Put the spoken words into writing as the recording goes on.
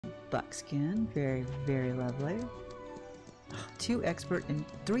buckskin. Very, very lovely. 2 expert and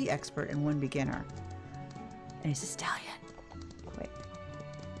 3 expert and 1 beginner. And he's a stallion. Wait.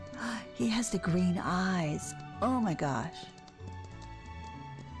 He has the green eyes. Oh my gosh.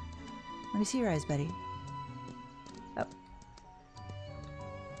 Let me see your eyes, buddy. Oh.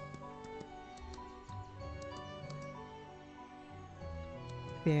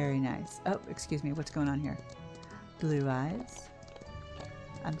 Very nice. Oh, excuse me. What's going on here? Blue eyes.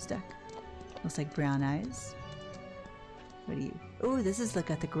 I'm stuck. Looks like brown eyes. What do you... Oh, this is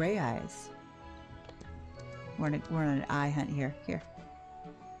got the gray eyes. We're on an eye hunt here. Here.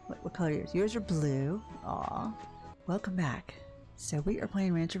 What color are yours? Yours are blue. Aw. Welcome back. So we are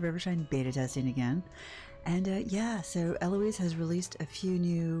playing Ranch of Rivershine beta testing again. And yeah, so Eloise has released a few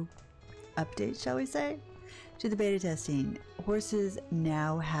new updates, shall we say, to the beta testing. Horses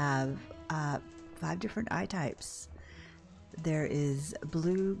now have 5 different eye types. There is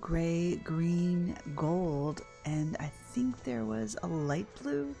blue, gray, green, gold, and I think there was a light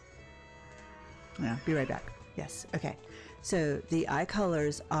blue. No, be right back. Yes, okay. So the eye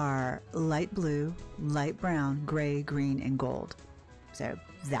colors are light blue, light brown, gray, green, and gold. So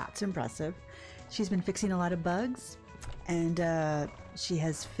that's impressive. She's been fixing a lot of bugs, and she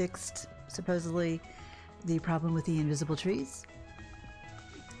has fixed, supposedly, the problem with the invisible trees.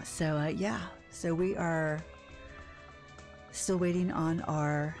 So yeah, so we are still waiting on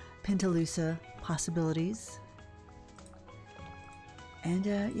our Pentaloosa possibilities. And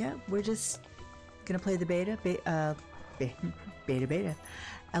yeah, we're just gonna play the beta. Beta.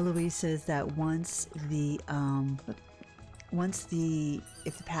 Eloise says that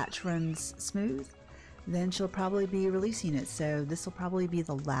if the patch runs smooth, then she'll probably be releasing it. So this will probably be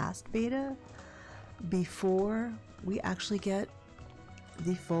the last beta before we actually get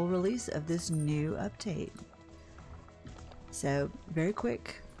the full release of this new update. So very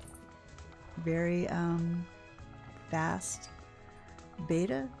quick, very fast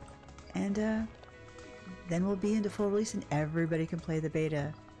beta, and then we'll be into full release and everybody can play the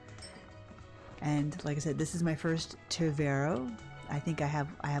beta. And like I said, this is my first Tovero. I think I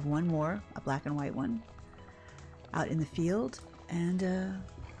have one more, a black and white one, out in the field. And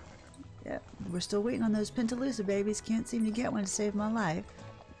yeah, we're still waiting on those Pentaloosa babies. Can't seem to get one to save my life.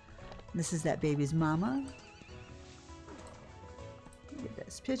 This is that baby's mama. Get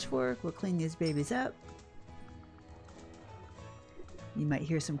this pitchfork. We'll clean these babies up. You might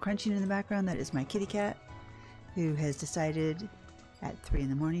hear some crunching in the background. That is my kitty cat, who has decided at 3 in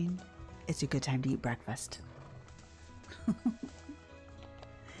the morning it's a good time to eat breakfast.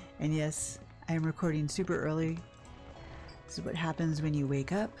 And yes, I am recording super early. This is what happens when you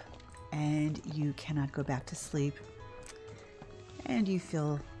wake up and you cannot go back to sleep and you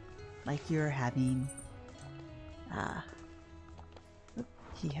feel like you're having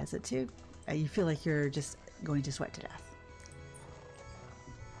he has it too. You feel like you're just going to sweat to death.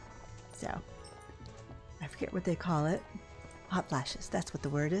 So I forget what they call it. Hot flashes. That's what the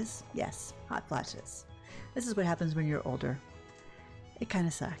word is. Yes, hot flashes. This is what happens when you're older. It kind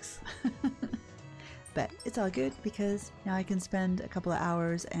of sucks. But it's all good because now I can spend a couple of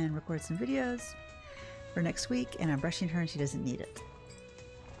hours and record some videos for next week, and I'm brushing her and she doesn't need it.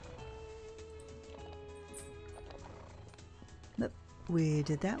 Nope, we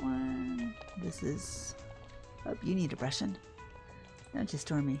did that one. This is... Oh, you need a brushing. Don't just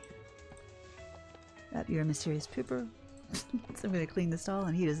storm me. Oh, you're a mysterious pooper. So I'm going to clean the stall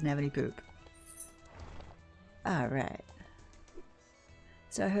and he doesn't have any poop. Alright.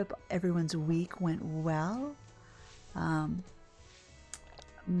 So I hope everyone's week went well.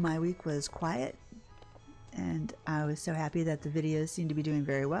 My week was quiet and I was so happy that the videos seem to be doing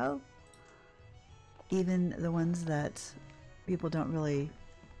very well. Even the ones that people don't really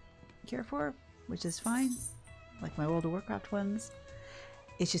care for, which is fine. Like my World of Warcraft ones.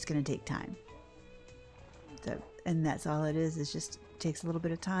 It's just going to take time. So, and that's all it is. It just takes a little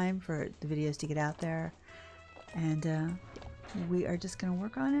bit of time for the videos to get out there. And we are just going to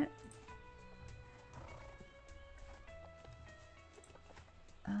work on it.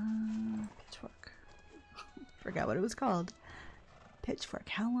 Pitchfork. Forgot what it was called. Pitchfork.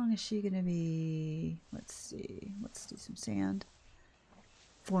 How long is she going to be? Let's see. Let's do some sand.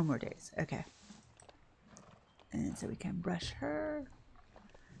 4 more days. Okay. And so we can brush her.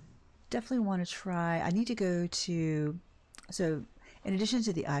 Definitely want to try. I need to go to... So in addition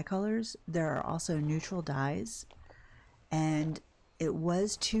to the eye colors, there are also neutral dyes. And it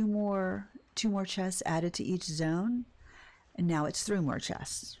was 2 more chests added to each zone. And now it's 3 more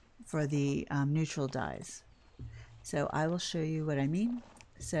chests for the neutral dyes. So I will show you what I mean.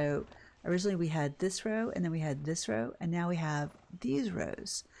 So originally we had this row and then we had this row and now we have these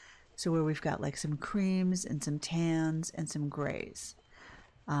rows. So where we've got like some creams and some tans and some grays.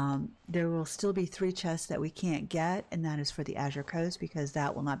 There will still be 3 chests that we can't get, and that is for the Azure Coast, because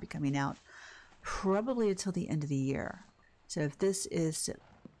that will not be coming out probably until the end of the year. So if this is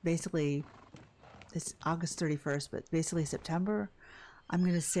basically, it's August 31st, but basically September, I'm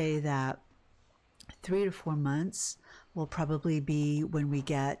going to say that 3 to 4 months will probably be when we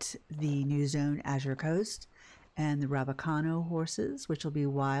get the new zone Azure Coast and the Rabacano horses, which will be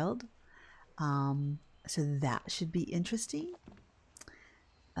wild. So that should be interesting.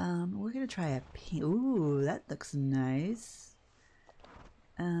 We're going to try a pink. Ooh, that looks nice.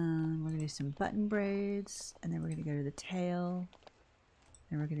 We're going to do some button braids, and then we're going to go to the tail,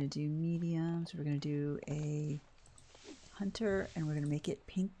 and we're going to do medium. So we're going to do a hunter, and we're going to make it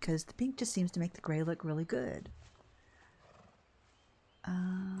pink because the pink just seems to make the gray look really good.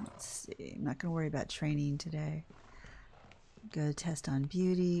 Let's see. I'm not going to worry about training today. Go test on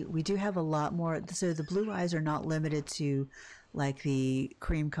beauty. We do have a lot more. So the blue eyes are not limited to like the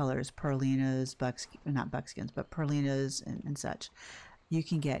cream colors, Perlinos, not buckskins, but Perlinos and such. You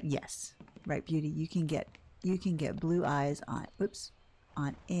can get, yes, right, beauty. You can get blue eyes on, oops,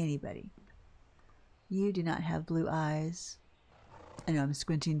 on anybody. You do not have blue eyes. I know I'm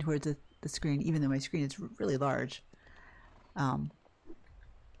squinting towards the screen, even though my screen is really large.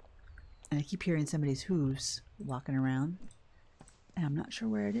 And I keep hearing somebody's hooves walking around, and I'm not sure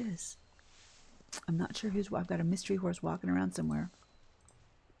where it is. I'm not sure who's. I've got a mystery horse walking around somewhere.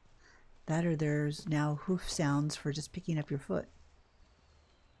 That or there's now hoof sounds for just picking up your foot.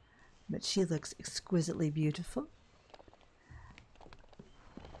 But she looks exquisitely beautiful.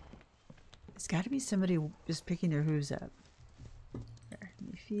 It's got to be somebody just picking their hooves up. Here,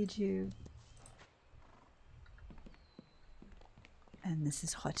 let me feed you. And this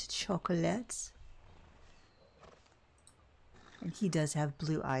is hot chocolate. And he does have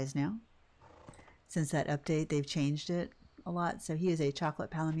blue eyes now. Since that update, they've changed it a lot. So he is a chocolate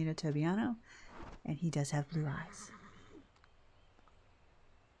Palomino Tobiano, and he does have blue eyes.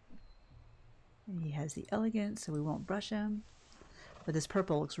 And he has the elegance, so we won't brush him. But this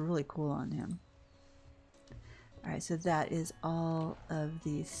purple looks really cool on him. All right, so that is all of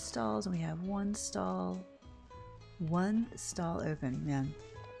these stalls, and we have one stall open. Man,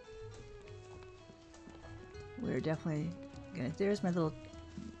 we're definitely gonna. There's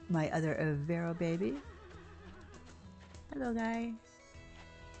my other Overo baby. Hello, guy.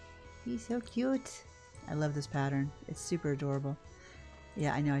 He's so cute. I love this pattern. It's super adorable.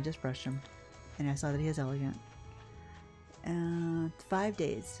 Yeah, I know. I just brushed him, and I saw that he is elegant. 5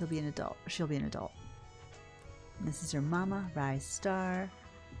 days. He'll be an adult. She'll be an adult. And this is her mama, Rise Star.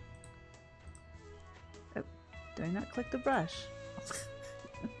 Oh, did I not click the brush?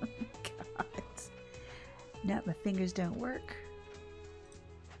 Oh, God. No, my fingers don't work.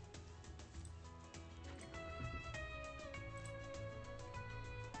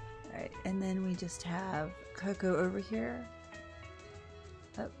 Alright, and then we just have Coco over here.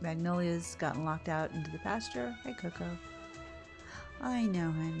 Oh, Magnolia's gotten locked out into the pasture. Hey, Coco. I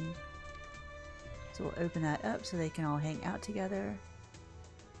know, honey. So we'll open that up so they can all hang out together.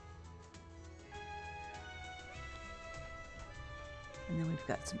 And then we've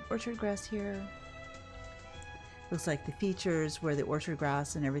got some orchard grass here. Looks like the features where the orchard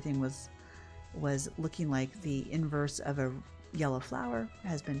grass and everything was looking like the inverse of a yellow flower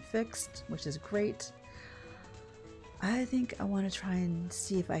has been fixed, which is great. I think I want to try and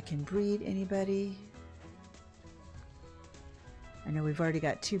see if I can breed anybody. I know we've already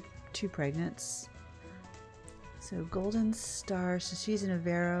got two pregnants. So Golden Star, so she's an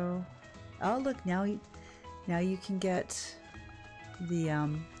Overo. Oh look, now you can get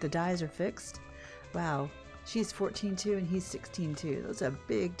the dyes are fixed. Wow, she's 14.2 and he's 16.2. That's a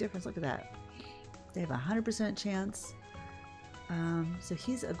big difference. Look at that. They have a 100% chance. So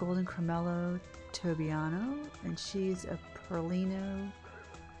he's a Golden Cremello Tobiano, and she's a Perlino,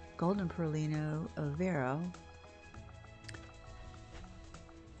 Golden Perlino Overo.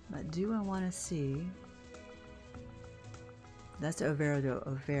 But do I want to see? That's Overo to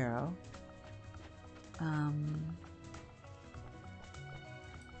Overo. I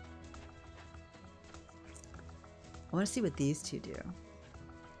want to see what these two do.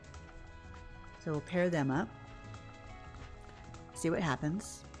 So we'll pair them up. See what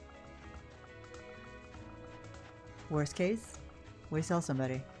happens. Worst case, we sell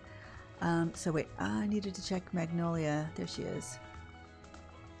somebody. So wait, I needed to check Magnolia. There she is.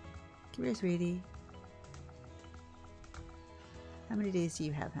 Come here, sweetie. How many days do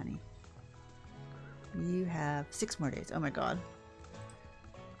you have, honey? You have 6 more days. Oh my god.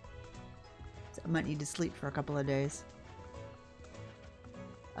 So I might need to sleep for a couple of days.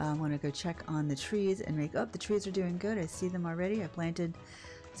 I'm going to go check on the trees and make, oh, the trees are doing good. I see them already. I planted,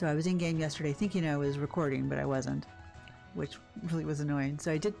 so I was in game yesterday thinking I was recording, but I wasn't, which really was annoying.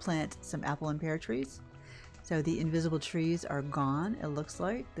 So I did plant some apple and pear trees. So the invisible trees are gone, it looks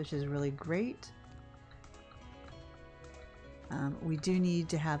like, which is really great. We do need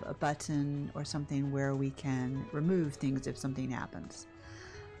to have a button or something where we can remove things if something happens.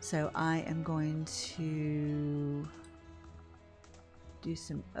 So I am going to do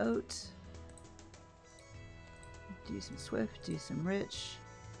some oat, do some swift, do some rich,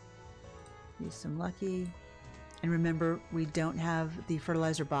 do some lucky. And remember, we don't have the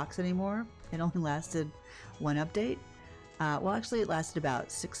fertilizer box anymore. It only lasted one update. Well, actually it lasted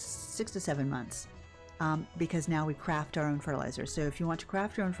about six to 7 months. Because now we craft our own fertilizer. So if you want to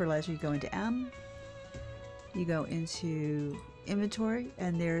craft your own fertilizer, you go into M, you go into inventory,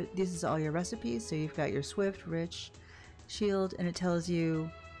 and there, this is all your recipes. So you've got your Swift, Rich, Shield, and it tells you,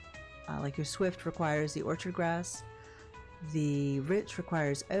 like your Swift requires the orchard grass, the Rich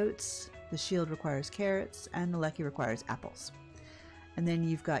requires oats, the Shield requires carrots, and the Lucky requires apples. And then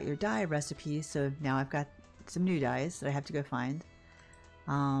you've got your dye recipes. So now I've got some new dyes that I have to go find.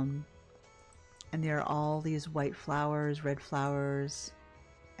 And there are all these white flowers, red flowers,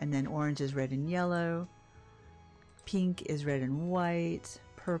 and then orange is red and yellow, pink is red and white,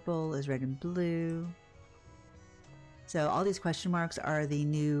 purple is red and blue. So all these question marks are the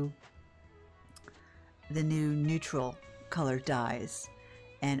new neutral colored dyes,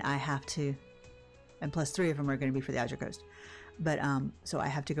 and I have to, and plus 3 of them are going to be for the Azure Coast. But so I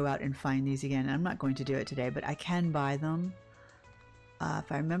have to go out and find these again. And I'm not going to do it today, but I can buy them.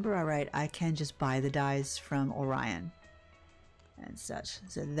 If I remember all right, I can just buy the dyes from Orion and such.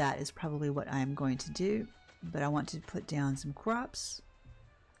 So that is probably what I'm going to do. But I want to put down some crops.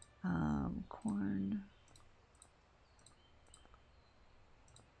 Corn.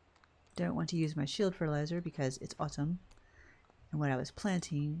 Don't want to use my shield fertilizer because it's autumn. And what I was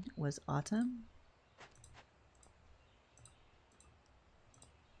planting was autumn.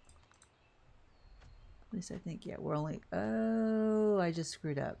 At least I think, yeah, we're only, oh, I just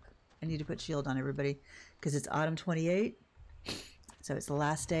screwed up. I need to put shield on everybody because it's autumn 28. So it's the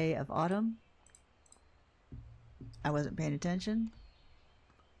last day of autumn. I wasn't paying attention.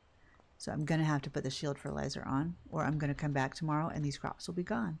 So I'm going to have to put the shield fertilizer on, or I'm going to come back tomorrow and these crops will be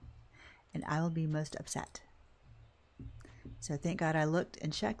gone. And I will be most upset. So thank God I looked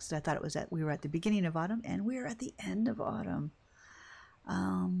and checked. So I thought it was we were at the beginning of autumn, and we're at the end of autumn.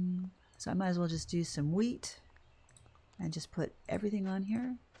 So I might as well just do some wheat and just put everything on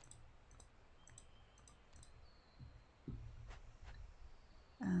here.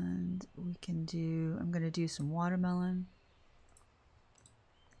 And we can do, I'm going to do some watermelon.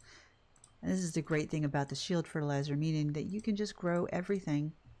 And this is the great thing about the shield fertilizer, meaning that you can just grow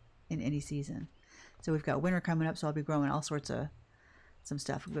everything in any season. So we've got winter coming up, so I'll be growing all sorts of some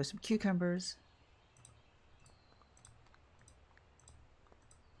stuff. We'll grow some cucumbers.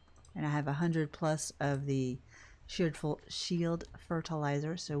 And I have 100 plus of the shield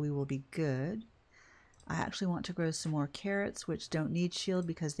fertilizer, so we will be good. I actually want to grow some more carrots, which don't need shield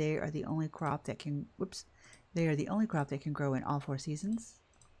because they are the only crop that can, whoops, they are the only crop that can grow in all 4 seasons.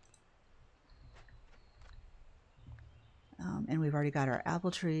 And we've already got our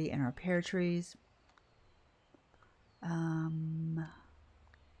apple tree and our pear trees.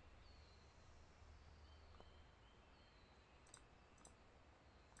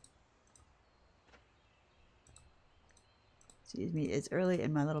 Excuse me, it's early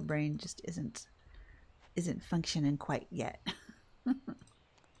and my little brain just isn't functioning quite yet.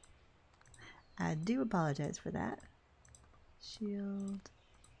 I do apologize for that. Shield.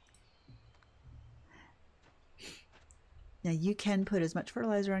 Now you can put as much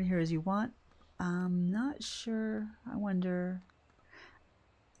fertilizer on here as you want. I'm not sure. I wonder.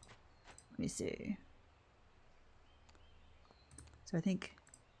 Let me see. So I think,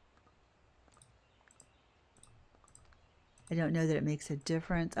 I don't know that it makes a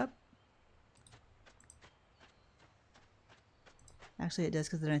difference. Oh. Actually it does,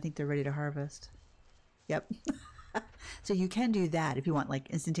 because then I think they're ready to harvest. Yep. So you can do that if you want like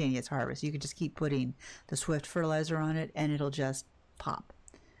instantaneous harvest. You could just keep putting the Swift fertilizer on it and it'll just pop.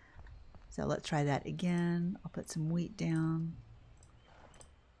 So let's try that again. I'll put some wheat down.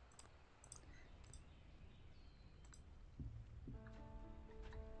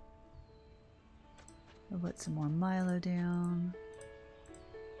 I'll put some more Milo down.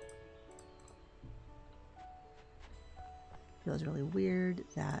 Feels really weird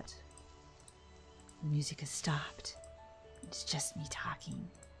that the music has stopped. It's just me talking.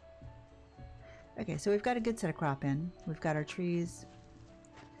 Okay, so we've got a good set of crop in. We've got our trees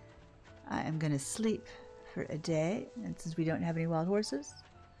I am going to sleep for a day, and since we don't have any wild horses,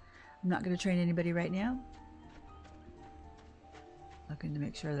 I'm not going to train anybody right now. Looking to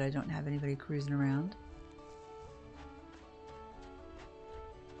make sure that I don't have anybody cruising around.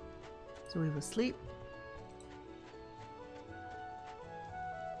 So we will sleep.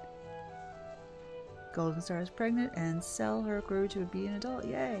 Golden Star is pregnant and sell her grew to be an adult.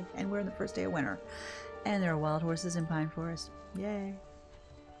 Yay! And we're on the first day of winter. And there are wild horses in Pine Forest. Yay!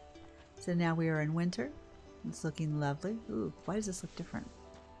 So now we are in winter. It's looking lovely. Ooh, why does this look different?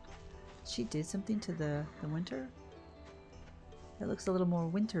 She did something to the winter? It looks a little more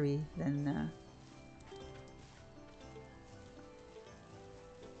wintry than...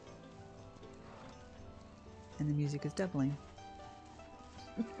 And the music is doubling.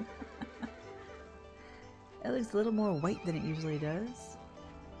 It looks a little more white than it usually does.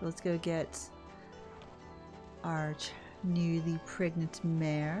 So let's go get our newly pregnant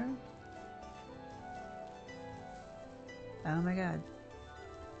mare. Oh my god.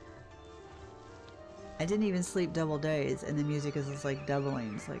 I didn't even sleep double days and the music is just like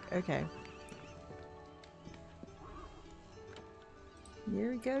doubling. It's like, okay. There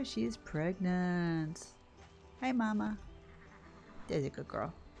we go, she's pregnant. Hi mama. There's a good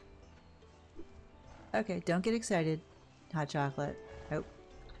girl. Okay, don't get excited, hot chocolate. Oh,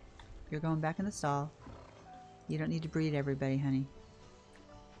 you're going back in the stall. You don't need to breed everybody, honey.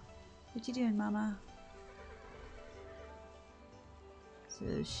 What you doing, mama?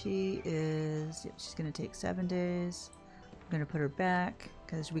 So she is, yep, she's gonna take 7 days. I'm gonna put her back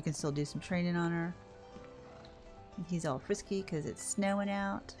because we can still do some training on her. And he's all frisky because it's snowing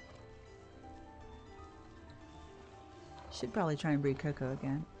out. Should probably try and breed Coco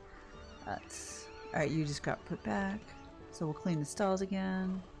again. Alright, you just got put back. So we'll clean the stalls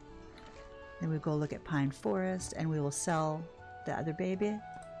again. Then we'll go look at Pine Forest and we will sell the other baby.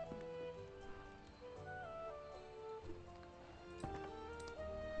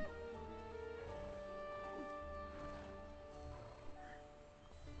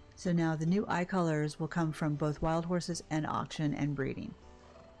 So now the new eye colors will come from both wild horses and auction and breeding.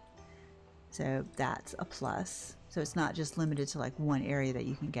 So that's a plus. So it's not just limited to like one area that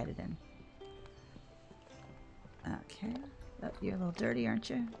you can get it in. Okay. Oh, you're a little dirty, aren't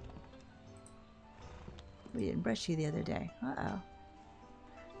you? We didn't brush you the other day. Uh-oh.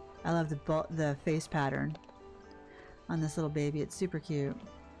 I love the face pattern on this little baby. It's super cute.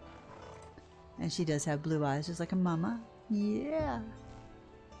 And she does have blue eyes, just like a mama. Yeah.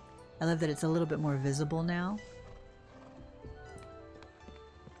 I love that it's a little bit more visible now.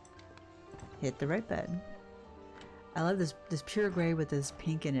 Hit the right button. I love this pure gray with this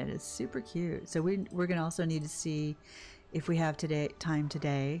pink in it. It's super cute. So we're gonna also need to see if we have time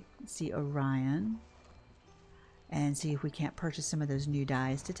today. See Orion and see if we can't purchase some of those new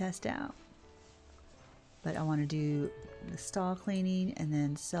dyes to test out. But I want to do the stall cleaning and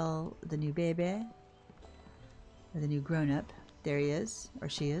then sell the new baby or the new grown-up. There he is, or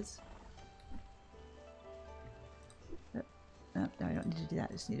she is. Oh, no, I don't need to do that.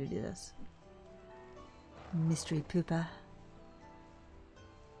 I just need to do this. Mystery poopa.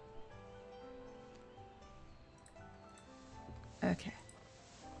 Okay.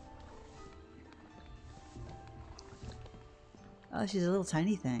 Oh, she's a little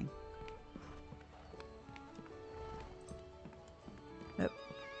tiny thing. Oh,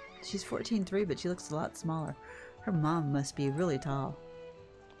 she's 14.3, but she looks a lot smaller. Her mom must be really tall.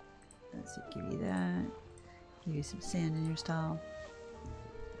 Let's see, give you that. Give you some sand in your stall.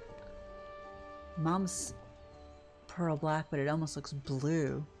 Mom's pearl black, but it almost looks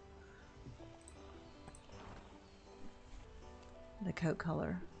blue. The coat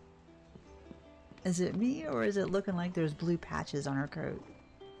color. Is it me, or is it looking like there's blue patches on her coat?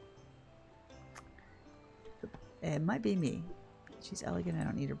 It might be me. She's elegant. I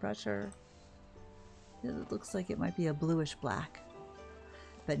don't need to brush her. It looks like it might be a bluish black.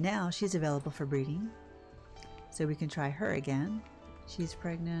 But now she's available for breeding. So we can try her again. She's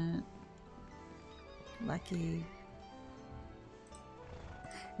pregnant. Lucky.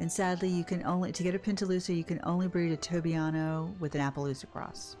 And sadly, you can only, to get a Pintalusa, you can only breed a Tobiano with an Appaloosa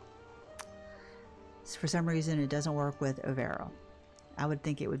cross. So for some reason, it doesn't work with Overo. I would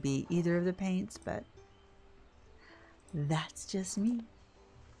think it would be either of the paints, but that's just me.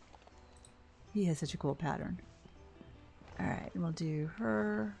 He has such a cool pattern. Alright, and we'll do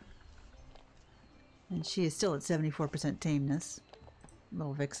her. And she is still at 74% tameness.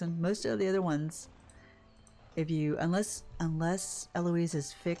 Little vixen. Most of the other ones, if you, unless Eloise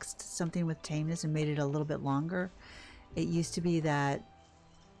has fixed something with tameness and made it a little bit longer, it used to be that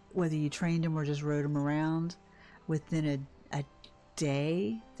whether you trained them or just rode them around, within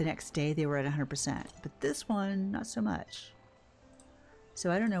day, the next day they were at 100%, but this one, not so much.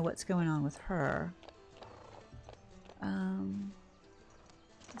 So I don't know what's going on with her.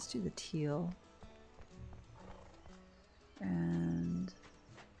 Let's do the teal. And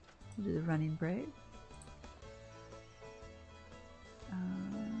we'll do the running break.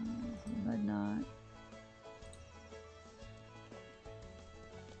 Mud knot.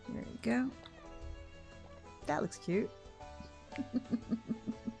 There you go. That looks cute.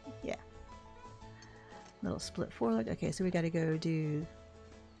 Yeah. Little split foreleg. Okay, so we got to go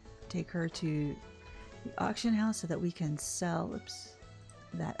take her to the auction house so that we can sell, oops,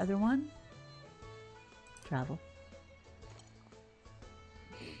 that other one. Travel.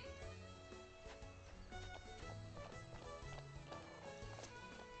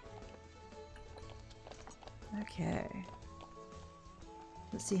 Okay.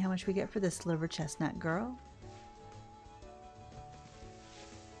 Let's see how much we get for this liver chestnut girl.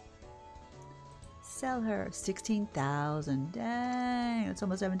 Sell her. 16,000. Dang, it's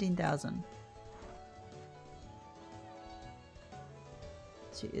almost 17,000.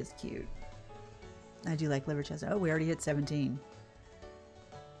 She is cute. I do like liver chestnut. Oh, we already hit 17.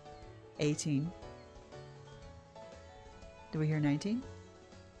 18. Do we hear 19?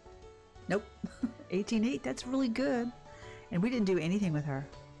 Nope. 18.8. That's really good. And we didn't do anything with her.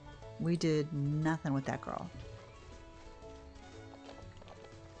 We did nothing with that girl.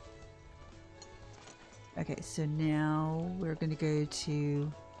 Okay, so now we're going to go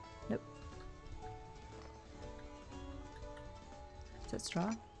to... Nope. Is that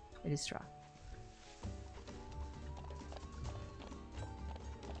straw? It is straw.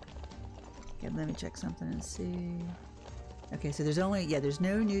 Okay, let me check something and see. Okay, so there's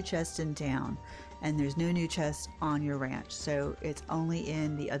no new chests in town, and there's no new chests on your ranch. So it's only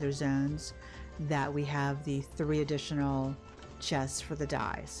in the other zones that we have the 3 additional chests for the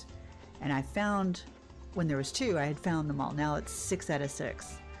dyes. And I found, when there was 2, I had found them all. Now it's 6 out of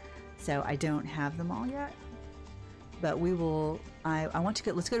 6. So I don't have them all yet. But we will, I want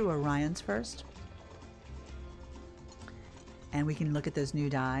to let's go to Orion's first. And we can look at those new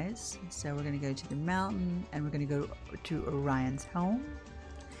dyes. So we're going to go to the mountain, and we're going to go to Orion's home.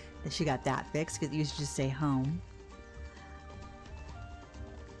 And she got that fixed, because it used to just say home.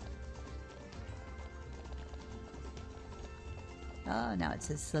 Oh, now it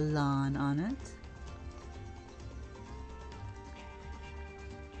says salon on it.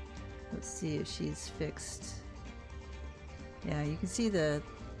 Let's see if she's fixed. Yeah, you can see I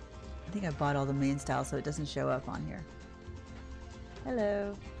think I bought all the main styles, so it doesn't show up on here.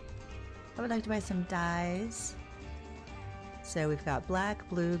 Hello. I would like to buy some dyes. So we've got black,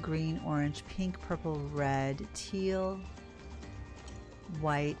 blue, green, orange, pink, purple, red, teal,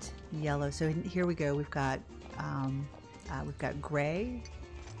 white, yellow. So here we go. We've got gray.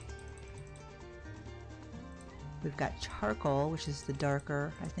 We've got charcoal, which is the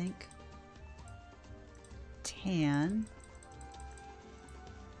darker, I think. Tan.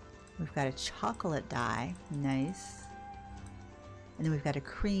 We've got a chocolate dye. Nice. And then we've got a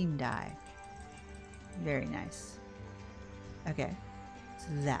cream dye. Very nice. Okay, so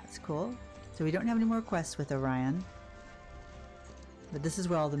that's cool. So we don't have any more quests with Orion. But this is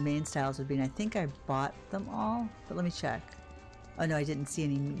where all the main styles would be, and I think I bought them all, but let me check. Oh no, I didn't see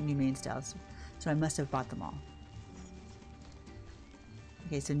any new main styles, so I must have bought them all.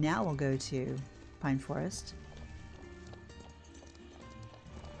 Okay, so now we'll go to Pine Forest.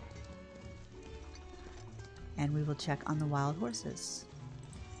 And we will check on the wild horses.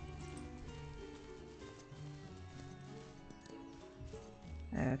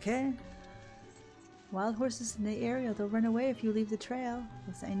 Okay. Wild horses in the area, they'll run away if you leave the trail.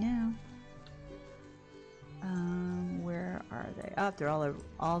 Yes, I know. Where are they? Oh, they're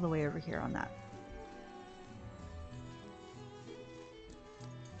all the way over here on that.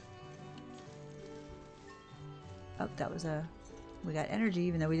 Oh, that was we got energy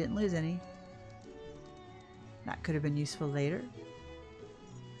even though we didn't lose any. That could have been useful later.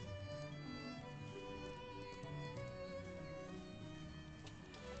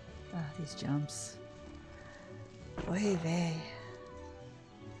 Ah, these jumps. Oy vey.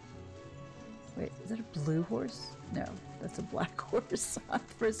 Wait, is that a blue horse? No, that's a black horse.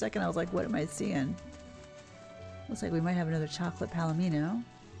 For a second I was like, what am I seeing? Looks like we might have another chocolate palomino.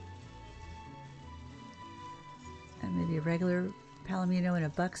 And maybe a regular palomino and a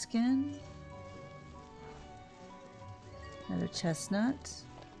buckskin. Another chestnut.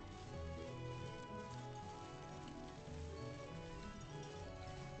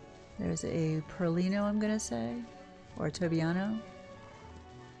 There's a Perlino, I'm going to say, or a Tobiano.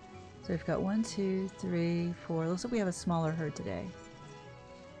 So we've got 1, 2, 3, 4. Looks like we have a smaller herd today.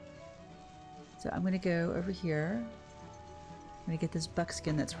 So I'm going to go over here. I'm going to get this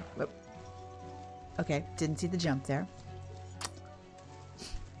buckskin that's... Oh. Okay, didn't see the jump there.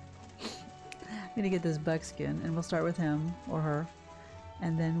 I'm going to get this buckskin, and we'll start with him or her.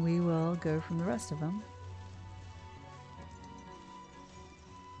 And then we will go from the rest of them.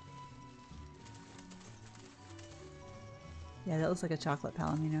 Yeah, that looks like a chocolate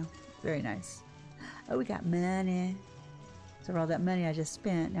palomino. Very nice. Oh, we got money. So for all that money I just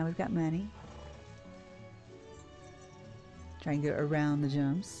spent, now we've got money. Try and go around the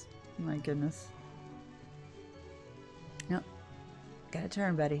jumps. My goodness. Nope. Got a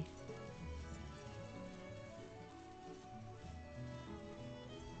turn, buddy.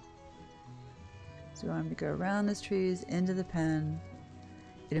 So I'm going to go around these trees into the pen.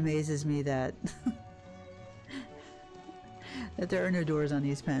 It amazes me that that there are no doors on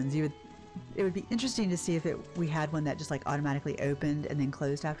these pens. It would be interesting to see if we had one that just like automatically opened and then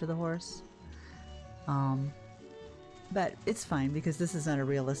closed after the horse. But it's fine because this is not a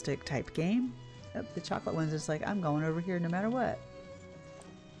realistic type game. Oh, the chocolate one's just like, I'm going over here no matter what.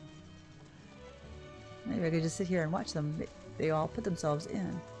 Maybe I could just sit here and watch them. They all put themselves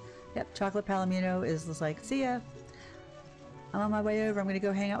in. Yep, chocolate palomino is just like, see ya. I'm on my way over. I'm going to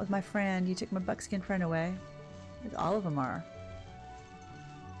go hang out with my friend. You took my buckskin friend away. All of them are.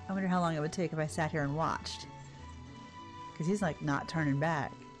 I wonder how long it would take if I sat here and watched. Because he's like not turning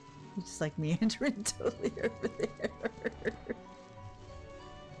back. He's just like meandering totally over there.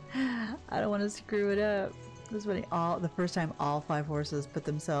 I don't want to screw it up. This is when the first time all 5 horses put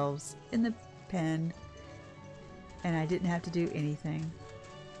themselves in the pen and I didn't have to do anything.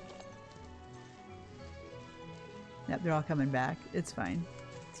 Yep, they're all coming back. It's fine.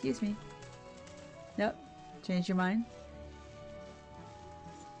 Excuse me. Nope. Change your mind?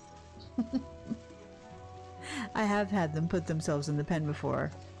 I have had them put themselves in the pen before.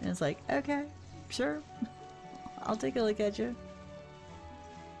 And it's like, okay, sure. I'll take a look at you.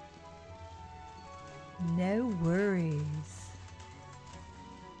 No worries.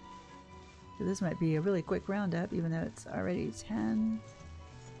 So this might be a really quick roundup, even though it's already 10.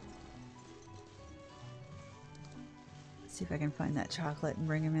 Let's see if I can find that chocolate and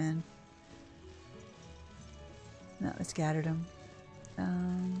bring him in. No, I scattered him.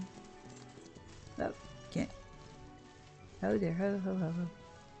 Oh, can't. Oh, there. Ho, ho, ho, ho.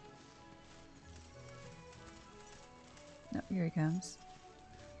 No, here he comes.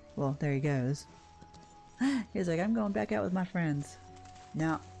 Well, there he goes. He's like, I'm going back out with my friends.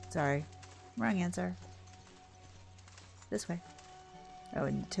 No, sorry. Wrong answer. This way. Oh,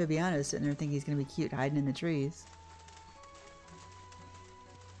 and Tobiano's sitting there thinking he's going to be cute hiding in the trees.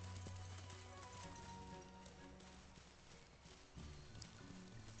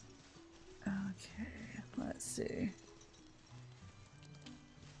 Okay, let's see.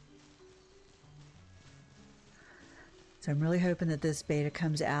 So I'm really hoping that this beta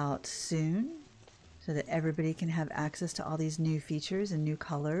comes out soon so that everybody can have access to all these new features and new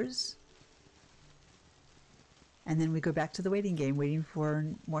colors. And then we go back to the waiting game, waiting for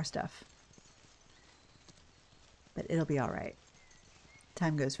more stuff. But it'll be all right.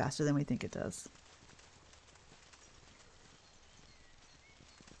 Time goes faster than we think it does.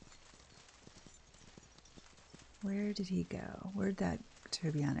 Where did he go? Where'd that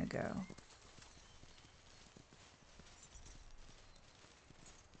Tobiano go?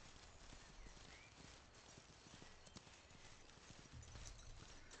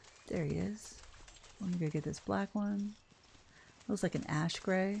 There he is. Let me go get this black one. Looks like an ash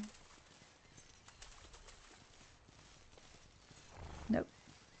gray. Nope.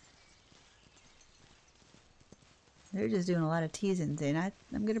 They're just doing a lot of teasing, saying,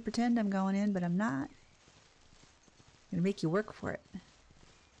 I'm going to pretend I'm going in, but I'm not. I'm going to make you work for it.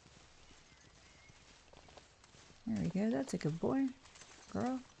 There we go. That's a good boy.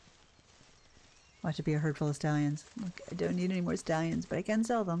 Girl. Watch it be a herd full of stallions. Look, I don't need any more stallions, but I can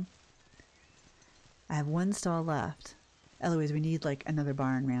sell them. I have 1 stall left. Eloise, we need like another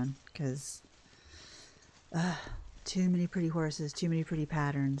barn, man, because too many pretty horses, too many pretty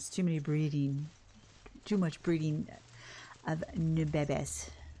patterns, too many breeding, too much breeding of new babies.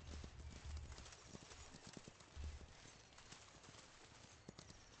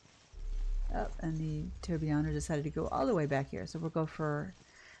 Oh, and the Tobiano decided to go all the way back here, so we'll go for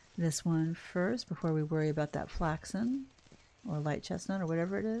this one first before we worry about that flaxen or light chestnut or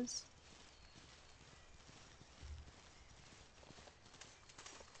whatever it is.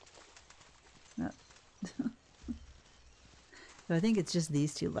 So I think it's just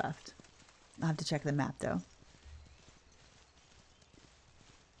these 2 left. I'll have to check the map though.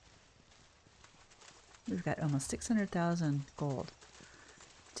 We've got almost 600,000 gold.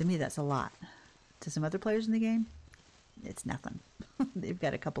 To me, that's a lot. to some other players in the game, it's nothing. They've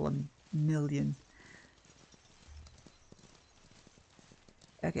got a couple of million.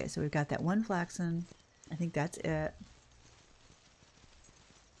 Okay, so we've got that one flaxen. I think that's it.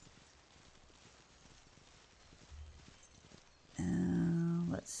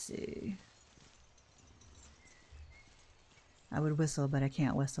 Let's see. I would whistle, but I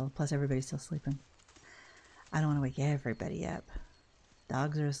can't whistle. Plus, everybody's still sleeping. I don't want to wake everybody up.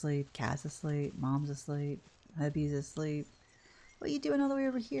 Dogs are asleep, cat's asleep, mom's asleep, hubby's asleep. What are you doing all the way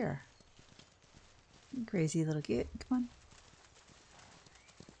over here? You crazy little kid. Come on.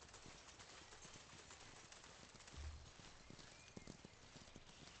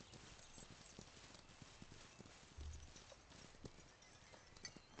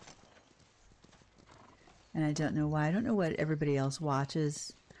 And I don't know why. I don't know what everybody else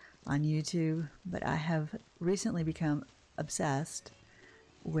watches on YouTube, but I have recently become obsessed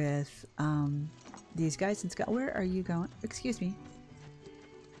with these guys in Scotland. Where are you going? Excuse me.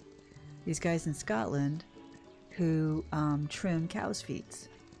 These guys in Scotland who trim cows' feet.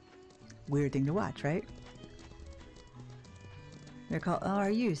 Weird thing to watch, right? They're called, oh, are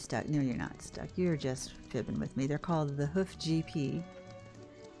you stuck? No, you're not stuck. You're just fibbing with me. They're called the Hoof GP.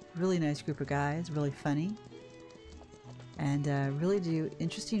 Really nice group of guys, really funny, and really do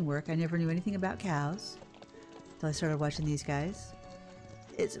interesting work. I never knew anything about cows until I started watching these guys.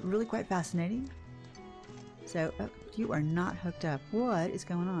 It's really quite fascinating. So, oh, you are not hooked up. What is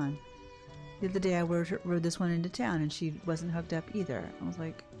going on? The other day I rode this one into town and she wasn't hooked up either. I was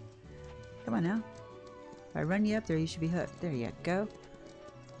like, come on now. If I run you up there, you should be hooked. There you go.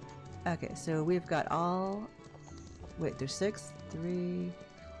 Okay, so we've got all... Wait, there's 6? 3...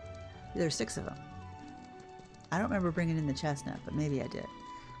 There's 6 of them. I don't remember bringing in the chestnut, but maybe I did.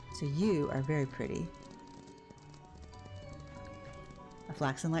 So you are very pretty. A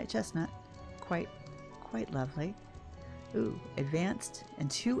flaxen light chestnut. Quite lovely. Ooh, advanced and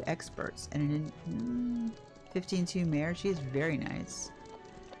 2 experts and an 15-2 mare. She's very nice.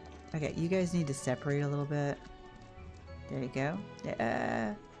 Okay, you guys need to separate a little bit. There you go.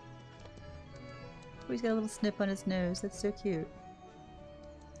 Oh, he's got a little snip on his nose. That's so cute.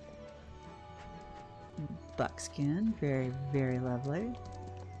 Buckskin, very, very lovely.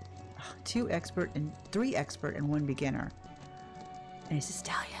 2 expert and 3 expert and 1 beginner. And he's a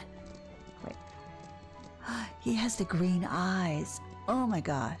stallion. Wait. He has the green eyes. Oh my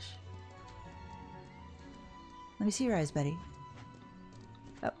gosh. Let me see your eyes, buddy.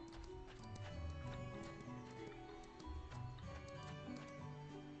 Oh.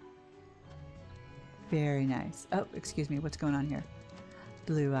 Very nice. Oh, excuse me. What's going on here?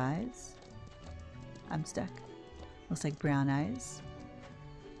 Blue eyes. I'm stuck. Looks like brown eyes.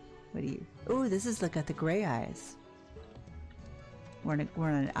 What are you? Oh, this is got the gray eyes. We're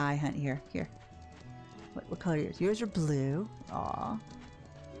on an eye hunt here. Here. What color are yours? Yours are blue. Aw.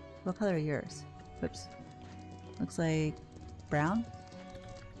 What color are yours? Whoops. Looks like brown.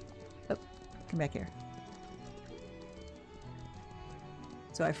 Oh, come back here.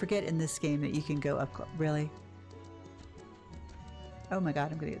 So I forget in this game that you can go up close. Really? Oh my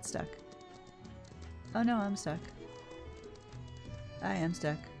god, I'm gonna get stuck. Oh no, I'm stuck. I am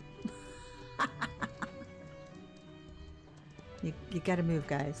stuck. You gotta move,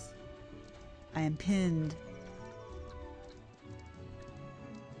 guys. I am pinned.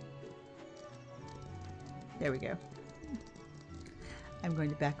 There we go. I'm going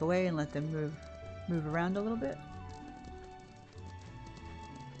to back away and let them move around a little bit.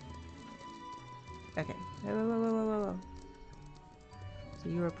 Okay. Whoa, whoa, whoa, whoa, whoa, whoa. So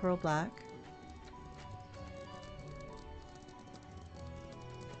you are pearl black.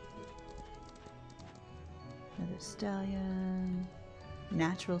 Another stallion.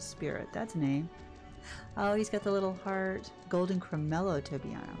 Natural Spirit. That's a name. Oh, he's got the little heart. Golden Cremello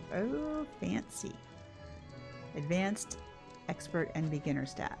Tobiano. Oh, fancy. Advanced, expert, and beginner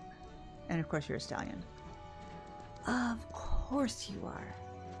stat. And of course you're a stallion. Of course you are.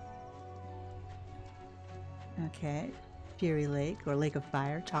 Okay. Fury Lake, or Lake of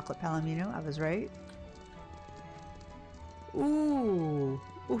Fire. Chocolate Palomino. I was right. Ooh.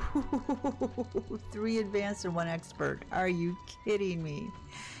 Ooh. 3 advanced and 1 expert. Are you kidding me?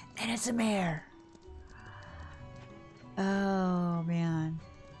 And it's a mare. Oh man.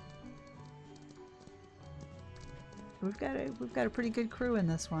 We've got a pretty good crew in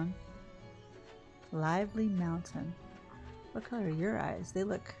this one. Lively Mountain. What color are your eyes? They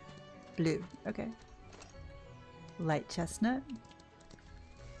look blue. Okay. Light chestnut.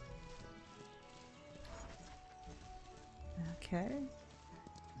 Okay.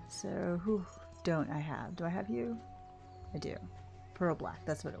 So who don't I have? Do I have you? I do. Pearl black.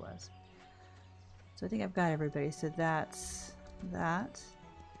 That's what it was. So I think I've got everybody. So that's that.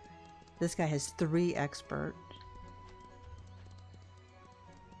 This guy has 3 expert.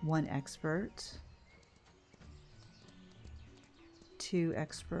 1 expert. 2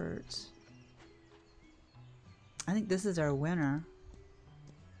 experts. I think this is our winner.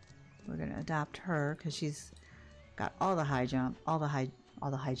 We're gonna adopt her because she's got all the high jump, all the high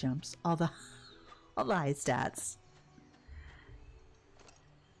jumps, all the high stats.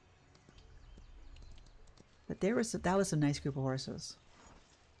 But that was some nice group of horses.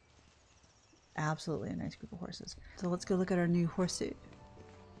 Absolutely a nice group of horses. So let's go look at our new horsey.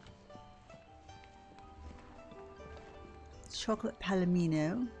 Chocolate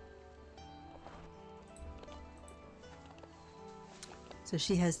Palomino. So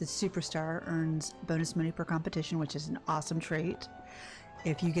she has the superstar, earns bonus money per competition, which is an awesome trait.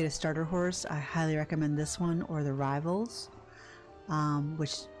 If you get a starter horse, I highly recommend this one or the Rivals,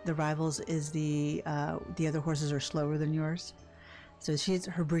 which the Rivals is the other horses are slower than yours. So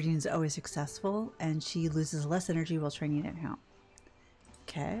her breeding is always successful, and she loses less energy while training at home.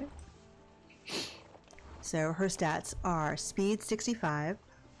 Okay. So her stats are speed 65,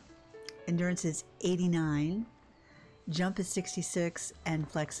 endurance is 89, jump is 66, and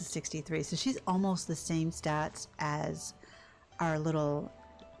flex is 63. So she's almost the same stats as our little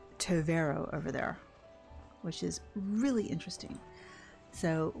Tovero over there, which is really interesting.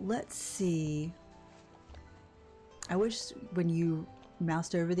 So let's see. I wish when you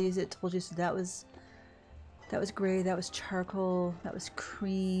moused over these it told you. So that was gray, that was charcoal, that was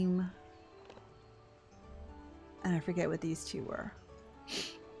cream, and I forget what these 2 were.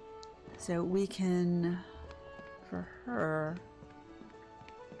 So we can, for her,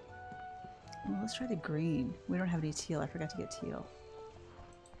 well, let's try the green. We don't have any teal. I forgot to get teal.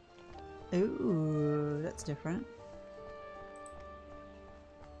 Ooh, that's different.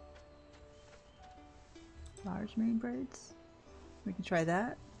 Large marine braids. We can try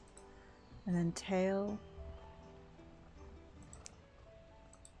that. And then tail.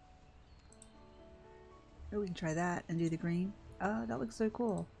 Oh, we can try that and do the green. Oh, that looks so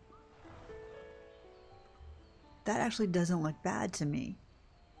cool. That actually doesn't look bad to me.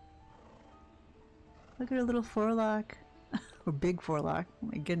 Look at her little forelock. Or big forelock. Oh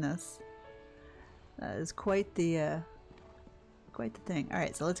my goodness. That is quite the thing.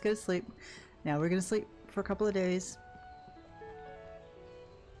 Alright, so let's go to sleep. Now we're going to sleep for a couple of days.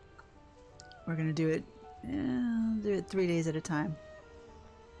 We're going to do it 3 days at a time.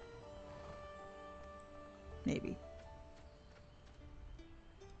 Maybe.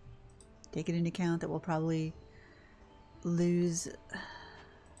 Taking into account that we'll probably lose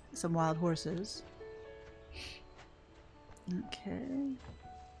some wild horses. Okay.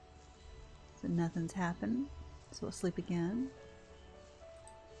 So nothing's happened. So we'll sleep again.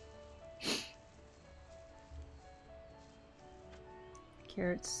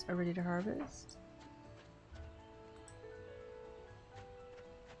 Carrots are ready to harvest.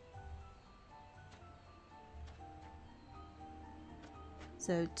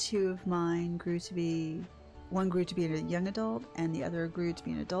 So 2 of mine grew to be, one grew to be a young adult and the other grew to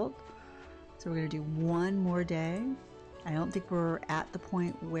be an adult. So we're going to do 1 more day. I don't think we're at the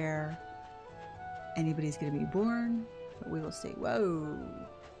point where anybody's going to be born, but we will see. Whoa!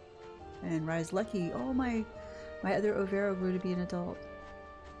 And Rise Lucky. Oh, my other Overo grew to be an adult.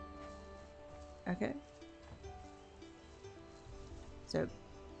 Okay. So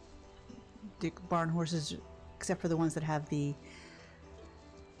the barn horses, except for the ones that have the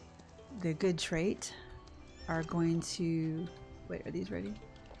good trait, are going to... Wait, are these ready?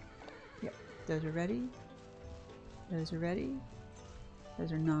 Yep, those are ready. Those are ready.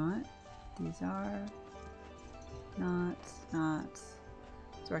 Those are not. These are not.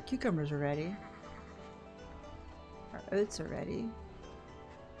 So our cucumbers are ready. Our oats are ready.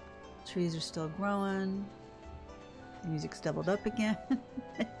 Trees are still growing. The music's doubled up again.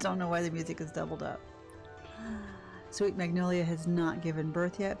 I don't know why the music is doubled up. Sweet Magnolia has not given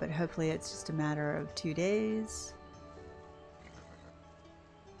birth yet, but hopefully it's just a matter of 2 days.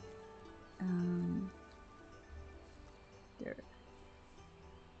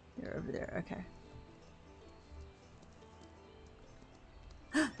 They're over there. Okay.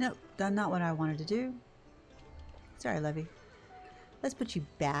 Nope, that's not what I wanted to do. Sorry, Levy. Let's put you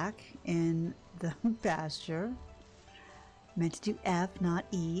back in the pasture. Meant to do F, not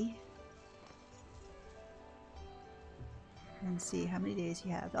E. And see how many days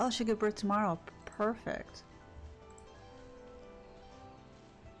you have. Oh, she'll give birth tomorrow. Perfect.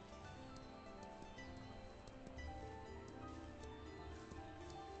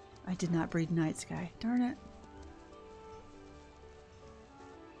 I did not breed Night Sky. Darn it.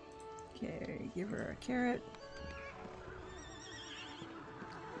 Okay, give her a carrot.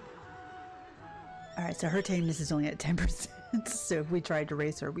 Alright, so her tameness is only at 10%, so if we tried to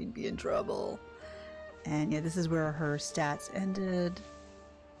race her, we'd be in trouble. And yeah, this is where her stats ended.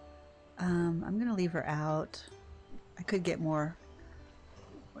 I'm gonna leave her out. I could get more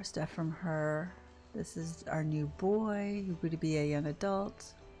stuff from her. This is our new boy, who would be a young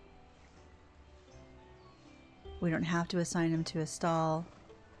adult. We don't have to assign him to a stall.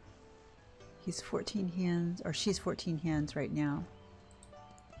 He's 14 hands, or she's 14 hands right now.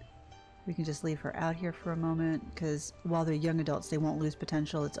 We can just leave her out here for a moment, because while they're young adults, they won't lose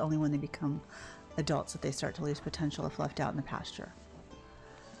potential. It's only when they become adults that they start to lose potential if left out in the pasture.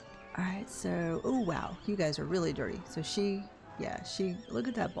 Alright, so, oh wow, you guys are really dirty. So look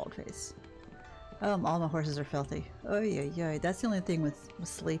at that bald face. All my horses are filthy. Oh yeah, that's the only thing with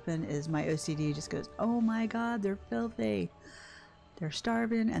sleeping is my OCD just goes, oh my god, they're filthy. They're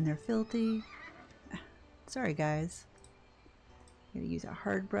starving and they're filthy. Sorry guys. Gotta use a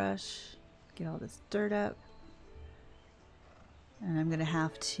hard brush, get all this dirt up. And I'm gonna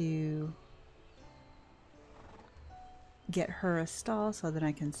have to get her a stall so that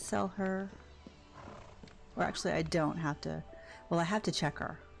I can sell her. Or actually I don't have to, well I have to check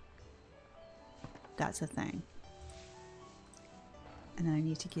her. That's the thing. And then I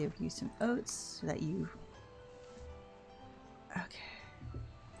need to give you some oats so that you, okay.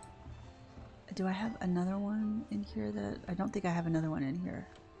 Do I have another one in here that, I don't think I have another one in here.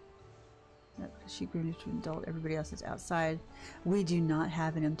 Nope, she grew into an adult, everybody else is outside. We do not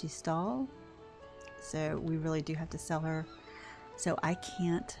have an empty stall. So we really do have to sell her. So I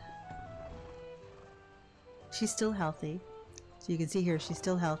can't, she's still healthy. So you can see here, she's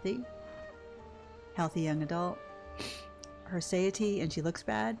still healthy. Healthy young adult. Her satiety, and she looks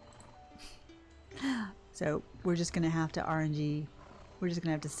bad. So we're just gonna have to RNG, we're just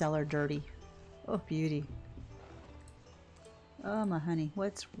gonna have to sell her dirty. Oh, beauty. Oh, my honey,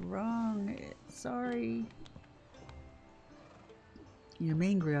 what's wrong? Sorry. Your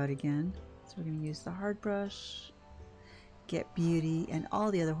mane grew out again. So we're going to use the hard brush, get Beauty and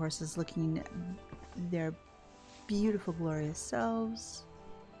all the other horses looking their beautiful, glorious selves.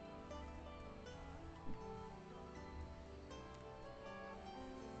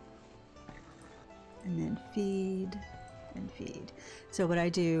 And then feed and feed. So what I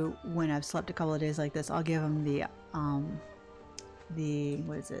do when I've slept a couple of days like this, I'll give them the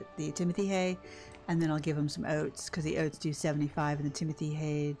what is it? The Timothy hay, and then I'll give them some oats because the oats do 75 and the Timothy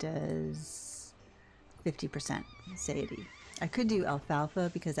hay does 50% satiety. I could do alfalfa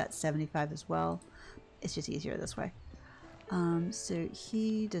because that's 75 as well. It's just easier this way. So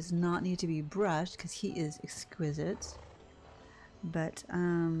he does not need to be brushed because he is exquisite, but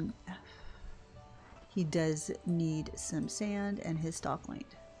he does need some sand and his stall cleaned.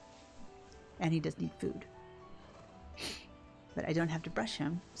 And he does need food. But I don't have to brush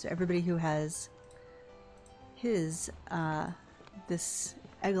him. So everybody who has his, this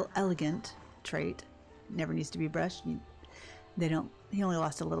elegant trait never needs to be brushed. He only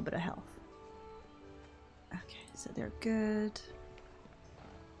lost a little bit of health. Okay, so they're good.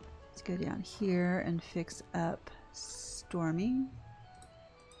 Let's go down here and fix up Stormy,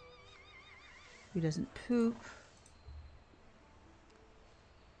 who doesn't poop.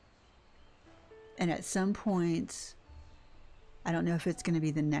 And at some point, I don't know if it's going to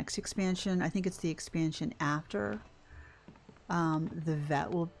be the next expansion. I think it's the expansion after. The vet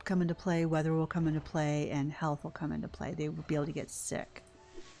will come into play, weather will come into play, and health will come into play. They will be able to get sick.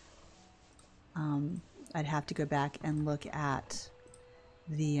 I'd have to go back and look at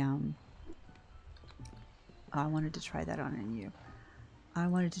the... I wanted to try that on in you. I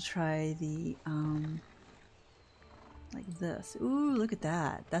wanted to try the, like this. Ooh, look at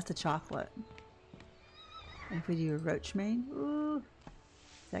that. That's the chocolate. And if we do a roach mane, ooh,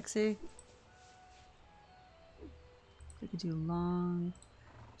 sexy. We could do long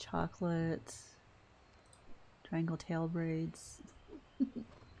chocolate, triangle tail braids.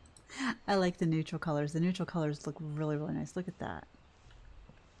 I like the neutral colors. The neutral colors look really, really nice. Look at that.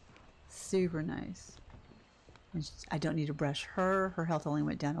 Super nice. And I don't need to brush her. Her health only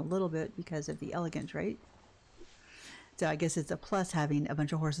went down a little bit because of the elegant trait. So I guess it's a plus having a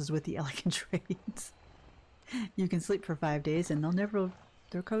bunch of horses with the elegant traits. You can sleep for 5 days and their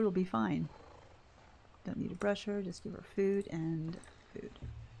coat will be fine. Don't need to brush her, just give her food and food.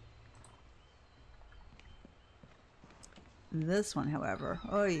 This one, however,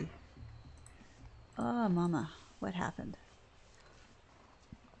 oi. Oh, mama, what happened?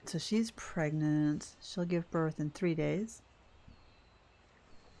 So she's pregnant. She'll give birth in 3 days.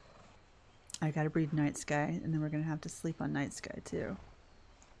 I gotta breed Night Sky, and then we're gonna have to sleep on Night Sky too.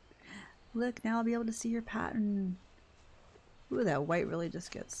 Look, now I'll be able to see your pattern. Ooh, that white really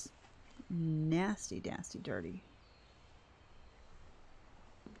just gets nasty, nasty dirty.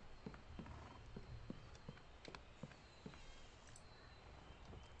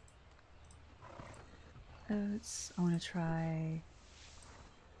 Oats. I want to try.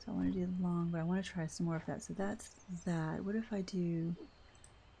 So I want to do long, but I want to try some more of that. So that's that. What if I do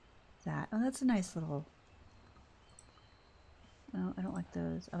that? Oh, that's a nice little. Oh, I don't like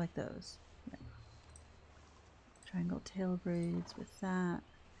those. I like those. Yeah. Triangle tail braids with that.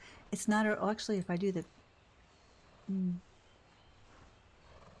 It's not. Oh, actually, if I do the.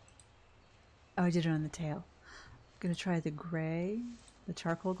 Oh, I did it on the tail. I'm gonna try the gray, the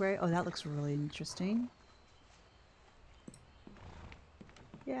charcoal gray. Oh, that looks really interesting.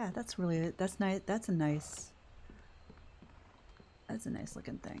 Yeah, that's really, that's nice. That's a nice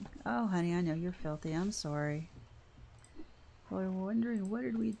looking thing. Oh, honey, I know you're filthy. I'm sorry. Well, we're wondering, what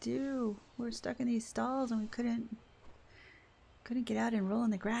did we do? We're stuck in these stalls and we couldn't get out and roll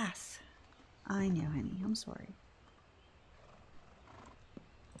in the grass. I know, honey. I'm sorry.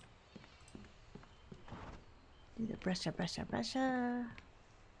 Do the brusha, brusha, brusha.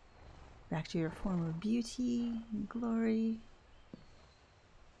 Back to your former beauty and glory.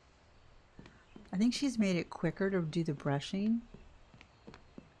 I think she's made it quicker to do the brushing,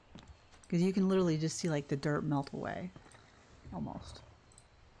 because you can literally just see like the dirt melt away, almost.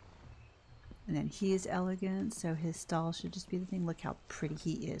 And then he is elegant, so his stall should just be the thing. Look how pretty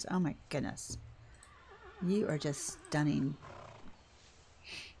he is. Oh my goodness. You are just stunning.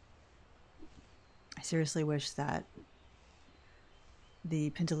 I seriously wish that the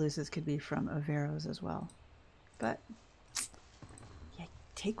Pintalusas could be from Overos as well. But yeah,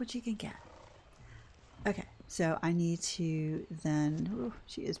 take what you can get. Okay, so I need to then, ooh,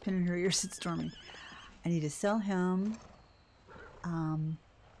 she is pinning her ears, it's storming. I need to sell him.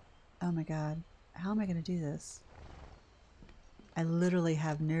 Oh my god, how am I going to do this? I literally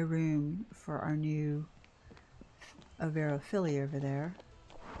have no room for our new Overo filly over there.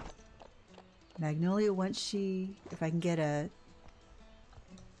 Magnolia, once she, if I can get a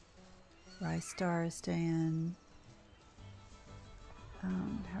Rice Star staying. How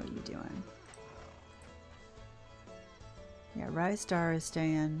are you doing? Yeah, Rice Star is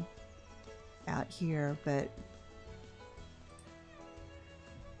staying out here, but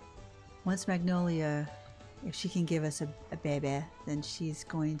once Magnolia, if she can give us a baby, then she's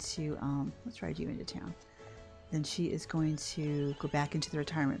going to, let's ride you into town. Then she is going to go back into the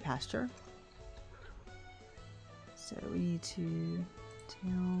retirement pasture. So we need to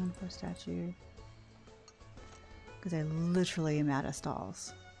town for statue, because I literally am out of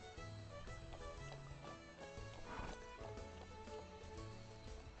stalls.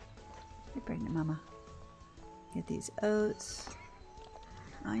 Hey, pregnant mama. Get these oats.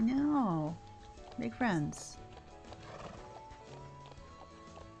 I know. Make friends.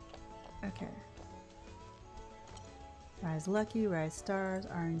 Okay. Rise Lucky, Rise Stars,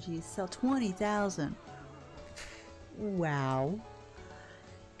 RNG, sell 20,000. Wow.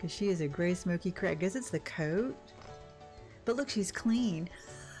 Because she is a gray smoky crack. I guess it's the coat. But look, she's clean.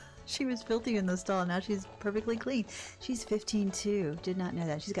 She was filthy in the stall. Now she's perfectly clean. She's 15 too. Did not know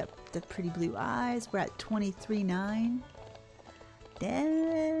that. She's got the pretty blue eyes. We're at 23.9.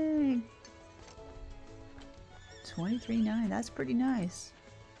 Dang. 23.9. That's pretty nice.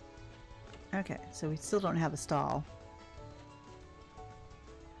 Okay, so we still don't have a stall.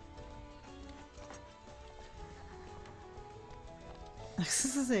 I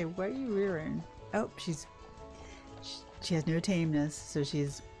was gonna say, why are you rearing? Oh, she has no tameness, so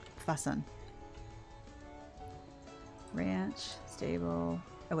she's fussing. Ranch, stable.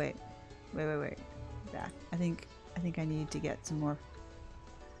 Oh wait. Back. I think I need to get some more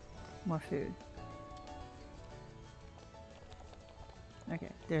food.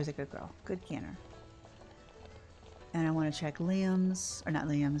 Okay, there's a good girl. Good canner. And I want to check Liam's, or not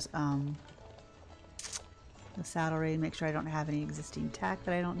Liam's, the saddle raid, make sure I don't have any existing tack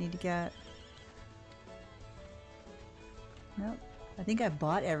that I don't need to get. Nope. I think I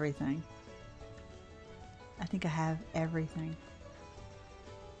bought everything. I think I have everything.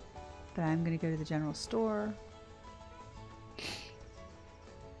 But I'm going to go to the general store.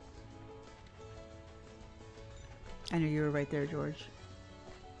 I know you were right there, George.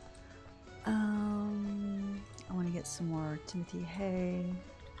 I want to get some more Timothy hay.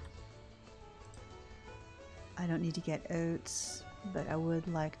 I don't need to get oats, but I would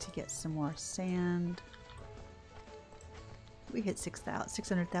like to get some more sand. We hit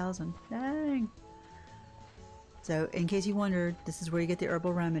 600,000. Dang! So, in case you wondered, this is where you get the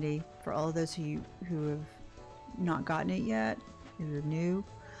herbal remedy for all of those who have not gotten it yet, who are new.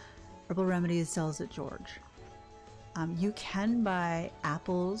 Herbal Remedies sells at George. You can buy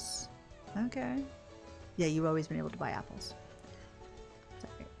apples. Okay. Yeah, you've always been able to buy apples.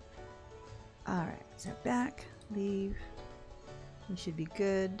 Sorry. Alright, so back, leave. We should be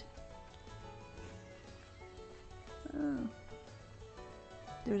good. Oh.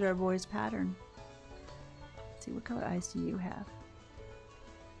 There's our boy's pattern. Let's see, what color eyes do you have?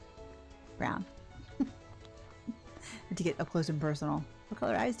 Brown. To get up close and personal. What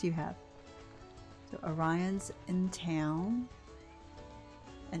color eyes do you have? So Orion's in town.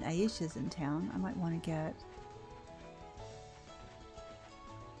 And Aisha's in town. I might want to get...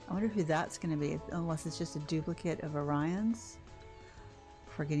 I wonder who that's going to be, unless it's just a duplicate of Orion's.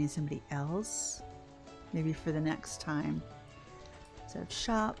 For getting somebody else. Maybe for the next time. So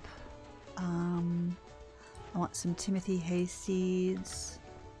shop. I want some Timothy hay seeds.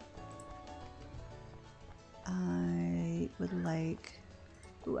 I would like...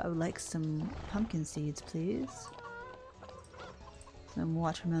 Ooh, I would like some pumpkin seeds, please. Some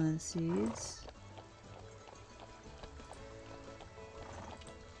watermelon seeds.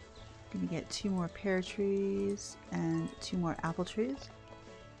 Gonna get 2 more pear trees and 2 more apple trees.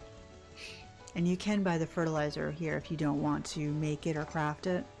 And you can buy the fertilizer here if you don't want to make it or craft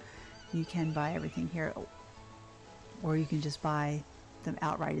it. You can buy everything here. Or you can just buy them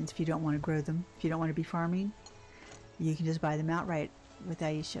outright. And if you don't want to grow them, if you don't want to be farming, you can just buy them outright with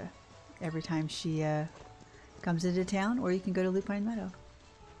Aisha every time she comes into town, or you can go to Lupine Meadow.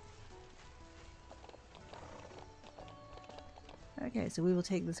 Okay, so we will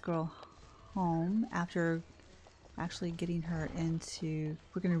take this girl home after actually getting her into...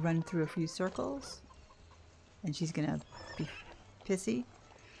 We're going to run through a few circles, and she's going to be pissy.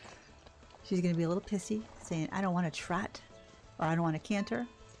 She's going to be a little pissy, saying, I don't want to trot, or I don't want to canter.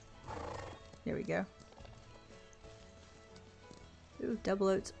 There we go. Ooh, double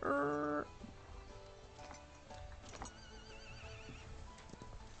oats.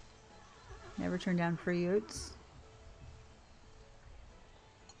 Never turn down free oats.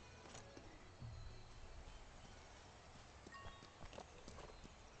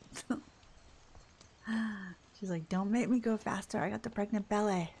 She's like, don't make me go faster. I got the pregnant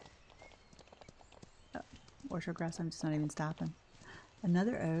belly. Oh, orchard grass. I'm just not even stopping.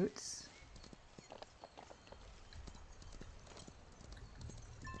 Another oats.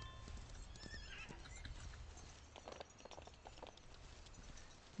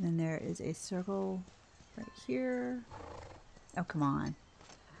 And then there is a circle right here. Oh, come on.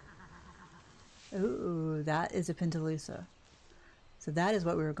 Ooh, that is a Pentaloosa. So that is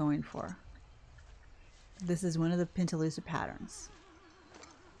what we were going for. This is one of the Pentaloosa patterns.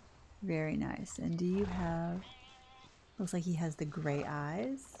 Very nice. And do you have... Looks like he has the gray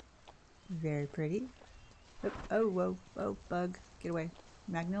eyes. Very pretty. Oh, oh, whoa, oh, bug. Get away.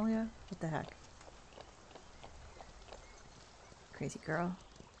 Magnolia? What the heck? Crazy girl.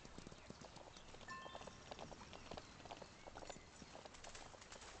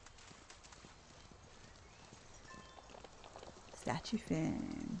 Statue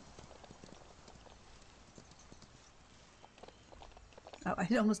fin. Oh, I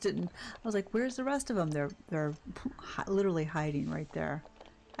almost didn't. I was like, where's the rest of them? They're literally hiding right there.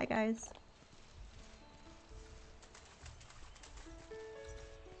 Hi, guys.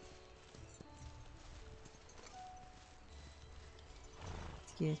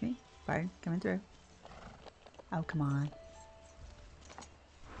 Excuse me. Pardon, coming through. Oh, come on.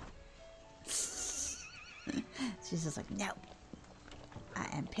 She's just like, no. I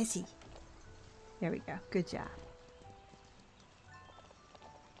am pissy. There we go. Good job.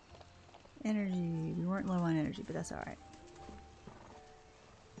 Energy. We weren't low on energy, but that's alright.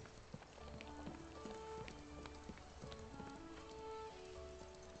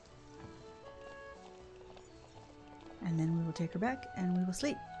 And then we will take her back and we will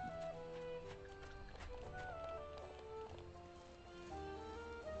sleep.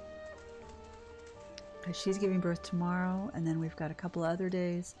 Because she's giving birth tomorrow, and then we've got a couple other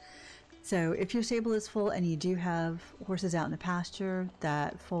days. So if your stable is full and you do have horses out in the pasture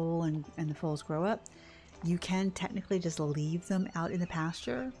that foal and the foals grow up, you can technically just leave them out in the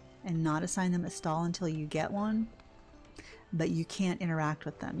pasture and not assign them a stall until you get one. But you can't interact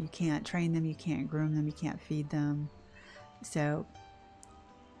with them. You can't train them, you can't groom them, you can't feed them. So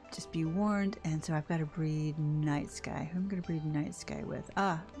just be warned. And so I've got to breed Night Sky. Who am I going to breed Night Sky with?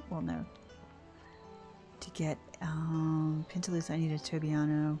 Well, no. To get Pentaloosa, I need a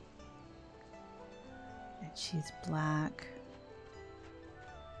Tobiano. And she's black.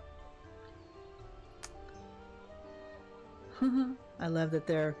 I love that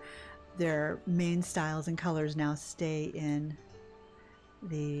their main styles and colors now stay in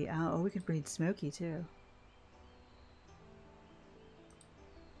The, oh, we could breed Smokey too.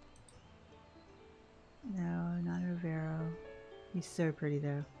 No, not Overo. He's so pretty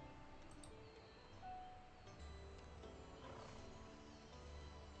though.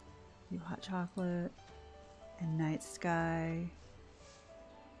 Do hot chocolate and night sky.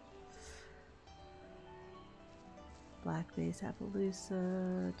 Black base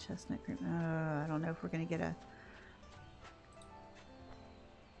Appaloosa, chestnut cream. I don't know if we're gonna get a.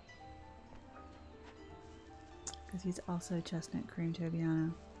 Because he's also chestnut cream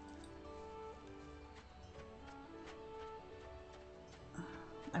Tobiano.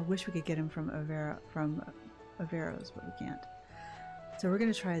 I wish we could get him from Overo's, but we can't. So we're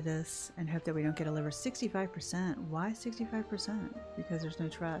going to try this and hope that we don't get a liver. 65%. Why 65%? Because there's no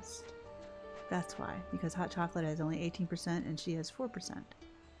trust. That's why. Because hot chocolate has only 18% and she has 4%.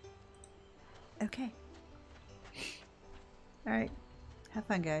 Okay. Alright. Have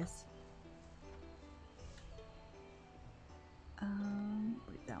fun, guys.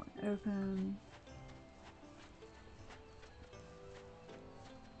 Leave that one open.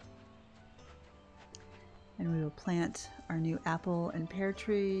 And we will plant our new apple and pear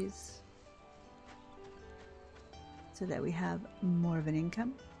trees so that we have more of an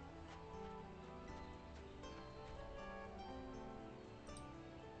income.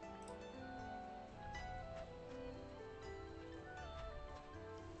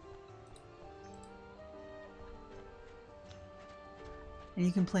 And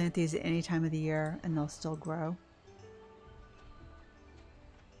you can plant these at any time of the year and they'll still grow.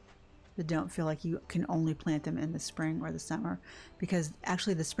 But don't feel like you can only plant them in the spring or the summer, because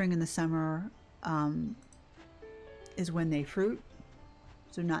actually the spring and the summer is when they fruit,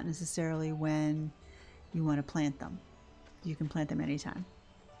 so not necessarily when you want to plant them. You can plant them anytime,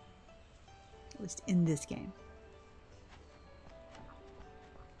 at least in this game.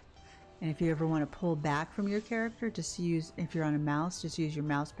 And if you ever want to pull back from your character, just use, if you're on a mouse, just use your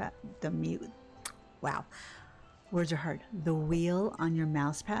mouse pad, wow. Words are hard. The wheel on your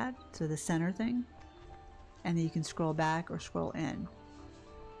mouse pad, so the center thing, and then you can scroll back or scroll in,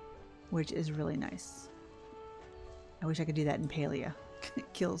 which is really nice. I wish I could do that in Palea.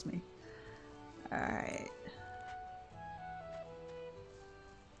 It kills me. Alright.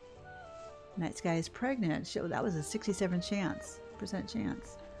 Night Sky is pregnant. Shit, that was a 67%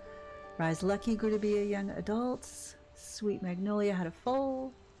 chance. Rise Lucky grew to be a young adult. Sweet Magnolia had a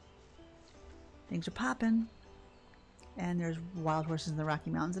foal. Things are popping. And there's wild horses in the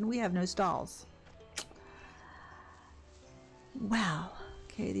Rocky Mountains, and we have no stalls. Wow.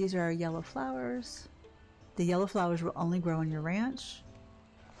 Okay, these are our yellow flowers. The yellow flowers will only grow on your ranch.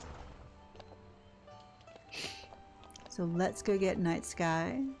 So let's go get Night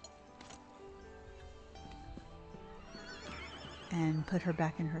Sky and put her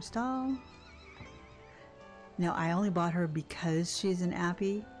back in her stall. Now, I only bought her because she's an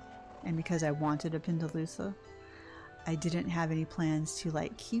Appy and because I wanted a Pindalusa. I didn't have any plans to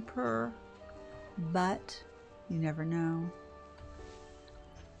like keep her, but you never know.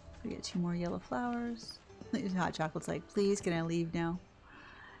 We get 2 more yellow flowers. Hot Chocolate's like, please, can I leave now?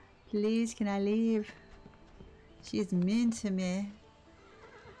 Please, can I leave? She's mean to me.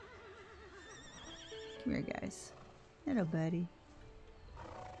 Come here, guys. Hello, buddy.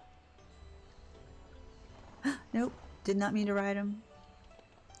 Nope, did not mean to ride him.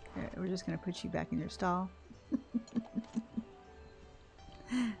 Here, we're just gonna put you back in your stall.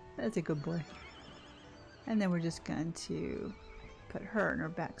 That's a good boy. And then we're just going to put her in her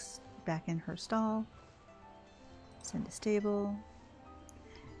back in her stall. Send to stable.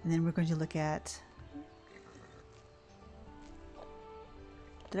 And then we're going to look at...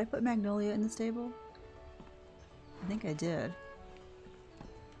 Did I put Magnolia in the stable? I think I did.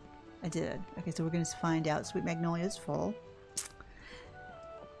 I did. Okay, so we're going to find out Sweet Magnolia is full.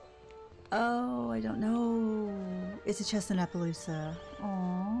 Oh, I don't know. It's a chestnut Appaloosa.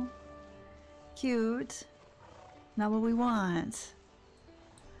 Aww. Cute. Not what we want.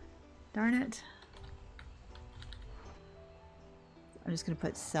 Darn it. I'm just going to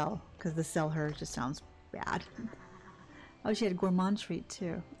put sell, because the sell her just sounds bad. Oh, she had a gourmand treat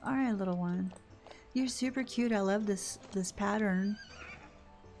too. Alright, little one. You're super cute. I love this pattern.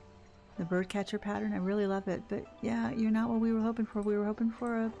 The bird catcher pattern. I really love it. But yeah, you're not what we were hoping for. We were hoping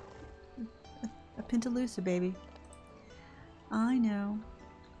for a Pintalusa, baby. I know.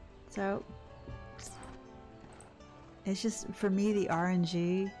 So, it's just, for me, the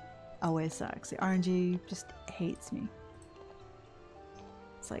RNG always sucks. The RNG just hates me.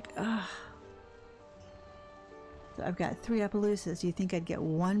 It's like, ugh. So I've got 3 Appaloosas. Do you think I'd get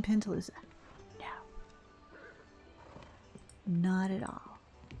 1 Pintalusa? No. Not at all.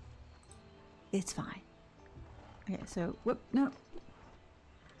 It's fine. Okay, so, whoop, no.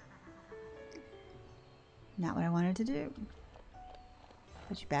 Not what I wanted to do.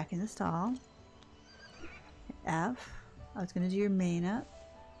 Put you back in the stall. Hit F. I was going to do your mane up.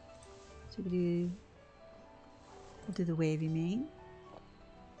 So we'll do the wavy mane.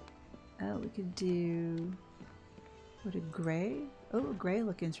 Oh, we could do, what, a gray? Oh, a gray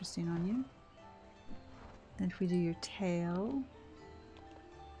look interesting on you. And if we do your tail,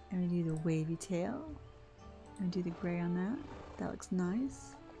 and we do the wavy tail, and do the gray on that, that looks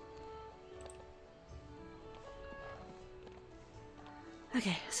nice.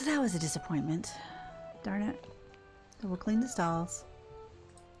 Okay, so that was a disappointment. Darn it. So we'll clean the stalls.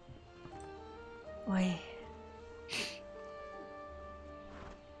 Oi.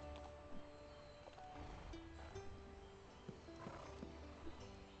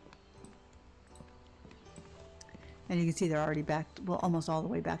 And you can see they're already back, well, almost all the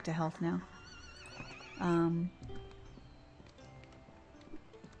way back to health now.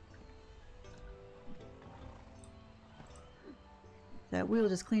 So we will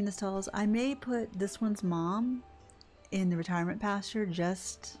just clean the stalls. I may put this one's mom in the retirement pasture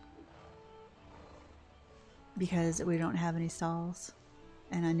just because we don't have any stalls.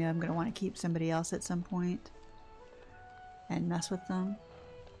 And I know I'm going to want to keep somebody else at some point and mess with them.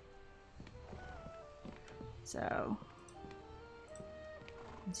 So,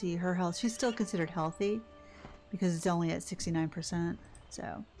 let's see her health. She's still considered healthy because it's only at 69%.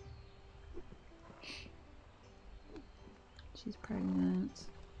 So, she's pregnant.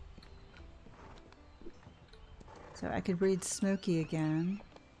 So I could breed Smokey again.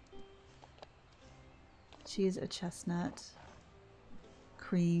 She's a chestnut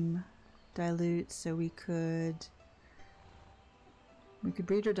cream dilute, so we could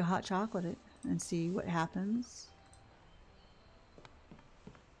breed her to hot chocolate and see what happens.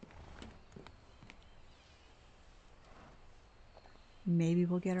 Maybe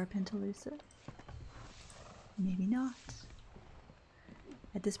we'll get our Pentaloosa. Maybe not.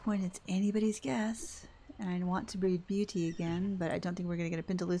 At this point, it's anybody's guess. And I want to breed Beauty again, but I don't think we're going to get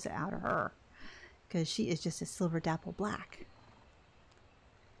a Pentaloosa out of her because she is just a silver dapple black.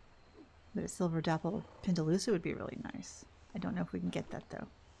 But a silver dapple Pentaloosa would be really nice. I don't know if we can get that though.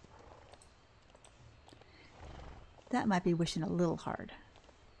 That might be wishing a little hard.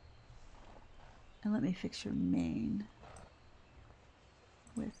 And let me fix your mane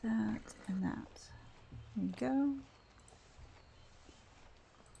with that and that. There you go.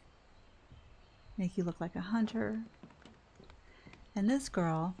 Make you look like a hunter. And this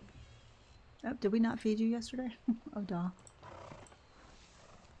girl, oh, did we not feed you yesterday? Oh, duh.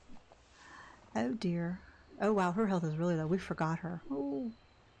 Oh dear. Oh wow, her health is really low. We forgot her. Oh,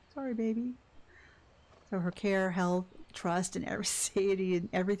 sorry baby. So her care, health, trust, and every satiety and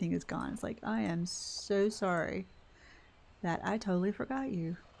everything is gone. It's like, I am so sorry that I totally forgot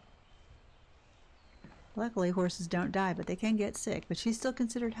you. Luckily, horses don't die, but they can get sick. But she's still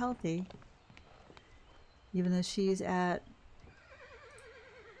considered healthy, even though she's at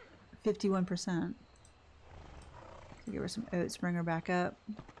 51%. So give her some oats, bring her back up.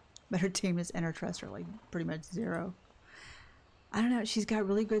 But her tameness and her trust are like pretty much zero. I don't know. She's got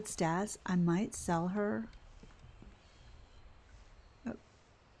really good stats. I might sell her. Oh.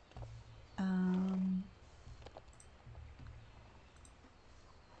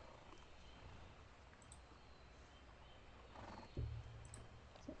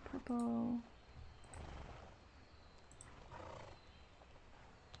 Is it purple?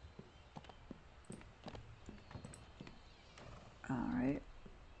 Alright.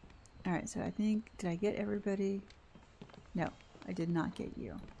 Alright, so I think, did I get everybody? No, I did not get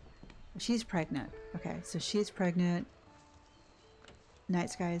you. She's pregnant. Okay, so she's pregnant. Night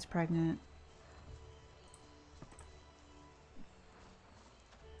Sky is pregnant.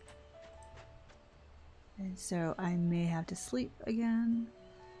 And so I may have to sleep again.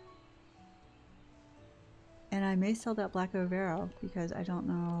 And I may sell that Black Overo because I don't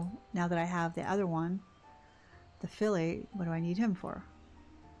know, now that I have the other one, the filly, what do I need him for?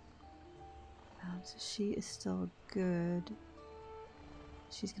 So she is still good.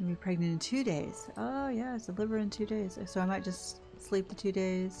 She's going to be pregnant in 2 days. Oh yeah, it's deliver in 2 days. So I might just sleep the 2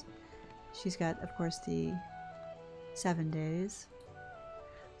 days. She's got, of course, the 7 days.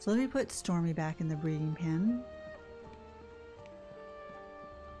 So let me put Stormy back in the breeding pen.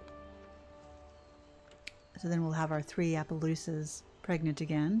 So then we'll have our 3 Appaloosas pregnant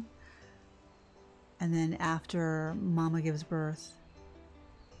again. And then after Mama gives birth,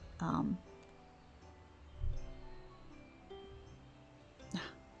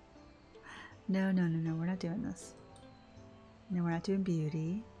 no, we're not doing this. No, we're not doing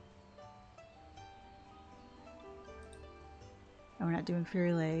Beauty. And we're not doing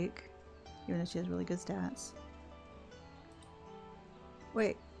Fury Lake, even though she has really good stats.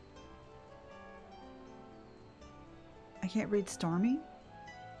 Wait. I can't read Stormy?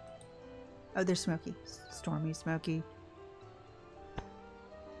 Oh, there's Smoky. Stormy, Smoky.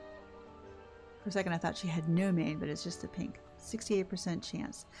 For a second I thought she had no mane, but it's just the pink. 68%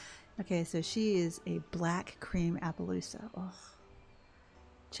 chance. Okay, so she is a black cream Appaloosa. Oh.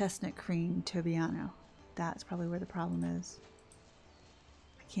 Chestnut cream Tobiano. That's probably where the problem is.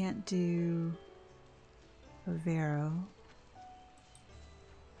 I can't do a Vero.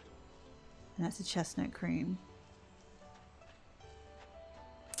 And that's a chestnut cream.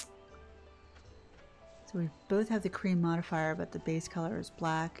 So we both have the cream modifier, but the base color is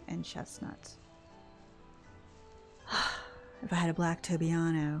black and chestnut. If I had a black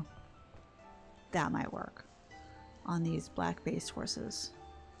Tobiano, that might work on these black-based horses.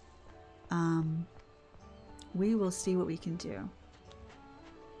 We will see what we can do.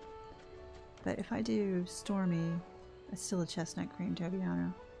 But if I do Stormy, it's still a chestnut cream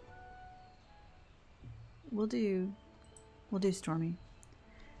Tobiano. We'll do Stormy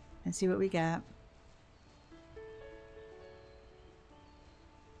and see what we get.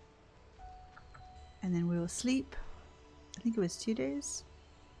 And then we will sleep. I think it was 2 days.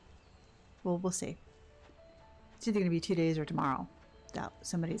 Well, we'll see. It's either going to be 2 days or tomorrow that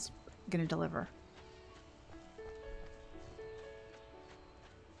somebody's going to deliver.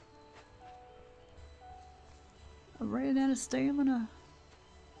 I ran out of stamina.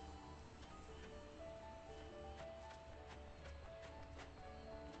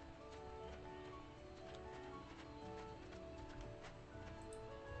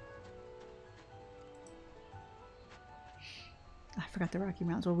 I forgot the Rocky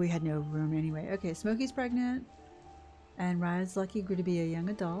Mountains. Well, we had no room anyway. Okay, Smokey's pregnant. And Raya's lucky to be a young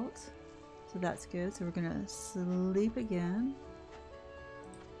adult. So that's good. So we're going to sleep again.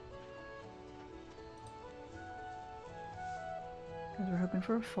 Because we're hoping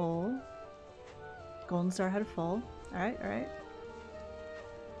for a full. Golden Star had a full. Alright, alright.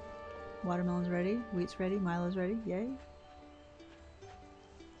 Watermelon's ready. Wheat's ready. Milo's ready. Yay.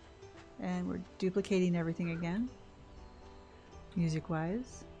 And we're duplicating everything again.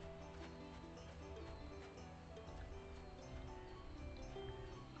 Music-wise.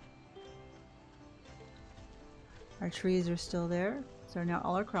 Our trees are still there. So now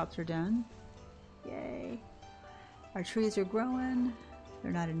all our crops are done. Yay. Our trees are growing.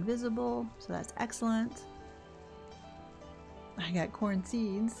 They're not invisible, so that's excellent. I got corn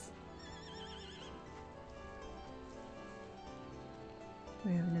seeds.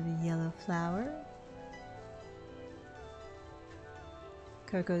 We have another yellow flower.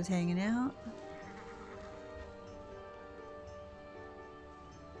 Coco's hanging out.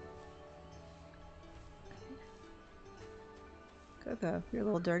 Coco, you're a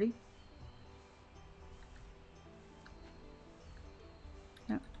little dirty.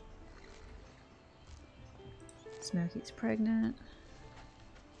 No. Smokey's pregnant.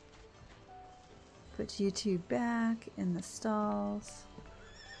 Put you two back in the stalls.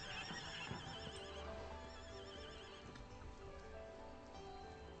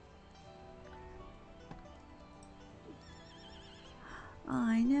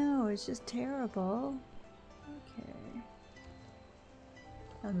 I know, it's just terrible. Okay.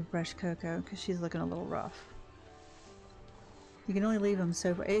 Let me brush Coco because she's looking a little rough. You can only leave them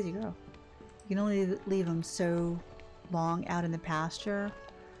so far. Easy girl. You can only leave them so long out in the pasture.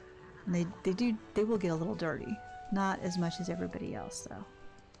 And they will get a little dirty. Not as much as everybody else though.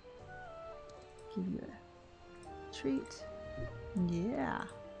 Give you a treat. Yeah.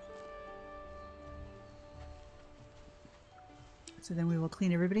 So then we will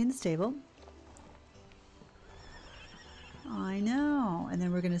clean everybody in the stable. I know. And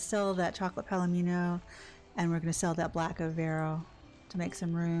then we're going to sell that chocolate palomino and we're going to sell that black Overo to make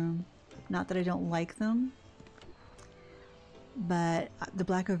some room. Not that I don't like them, but the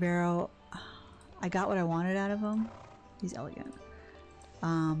black Overo, I got what I wanted out of him. He's elegant.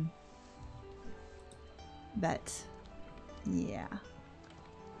 But yeah.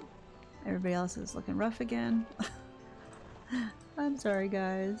 Everybody else is looking rough again. I'm sorry,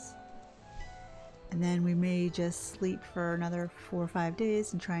 guys. And then we may just sleep for another 4 or 5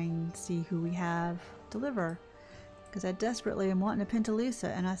 days and try and see who we have deliver. Because I desperately am wanting a Pentaloosa,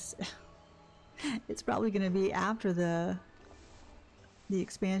 and it's probably going to be after the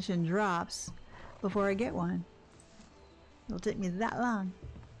expansion drops before I get one. It'll take me that long.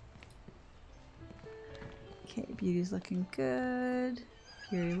 Okay, Beauty's looking good.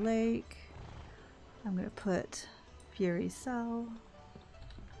 Fury Lake. I'm going to put Fury Cell.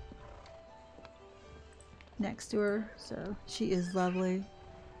 next to her, so she is lovely.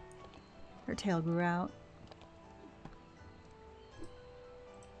 Her tail grew out.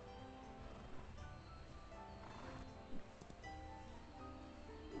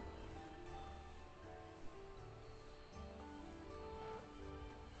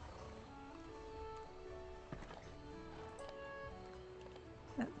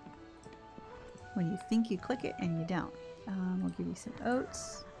 When you think you click it and you don't. We'll give you some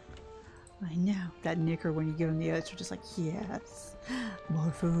oats. I know, that knicker when you give them the oats, you're just like, yes,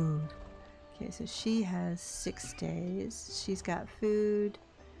 more food. Okay, so she has 6 days. She's got food.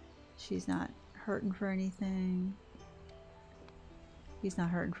 She's not hurting for anything. He's not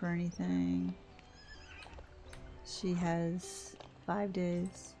hurting for anything. She has 5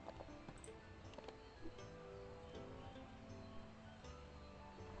 days.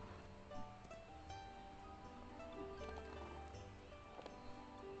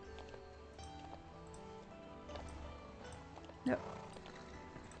 Nope.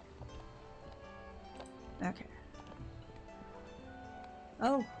 Okay.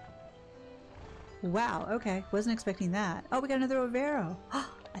 Oh. Wow, okay. Wasn't expecting that. Oh, we got another Overo.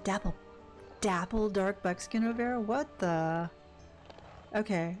 A dapple dark buckskin Overo? What the?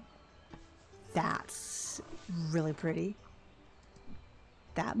 Okay. That's really pretty.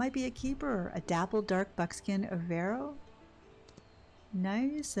 That might be a keeper. A dapple dark buckskin Overo?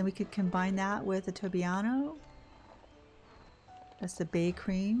 Nice. And we could combine that with a Tobiano. That's the bay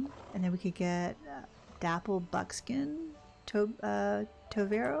cream. And then we could get dapple buckskin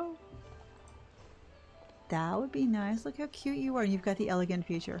Tovero. That would be nice. Look how cute you are. And you've got the elegant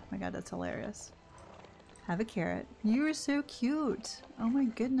feature. Oh my god, that's hilarious. Have a carrot. You are so cute. Oh my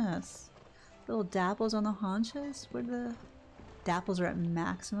goodness. Little dapples on the haunches. Where the dapples are at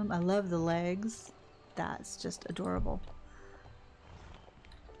maximum. I love the legs. That's just adorable.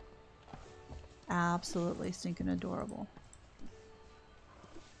 Absolutely stinking adorable.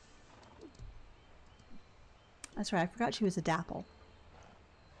 That's right, I forgot she was a dapple.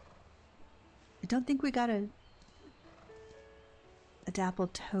 I don't think we got a dapple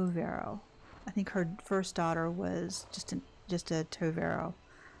Tovero. I think her first daughter was just a Tovero,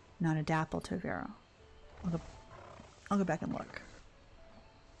 not a dapple Tovero. I'll go back and look.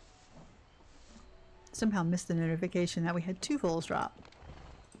 Somehow missed the notification that we had 2 foals drop.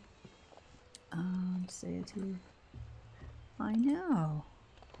 Say it to. I know.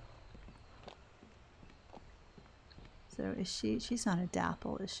 So is she's not a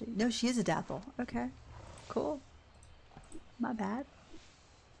dapple, is she? No, she is a dapple. Okay, cool. My bad.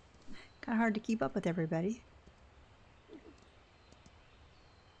 Kind of hard to keep up with everybody.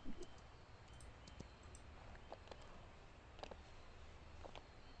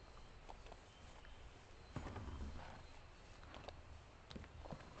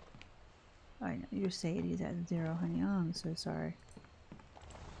 I know, your Sadie's at 0, honey. Oh, I'm so sorry.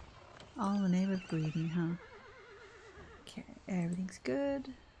 All in the name of breathing, huh? Okay, everything's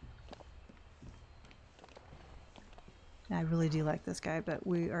good. I really do like this guy, but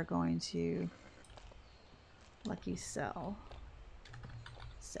we are going to Lucky Cell.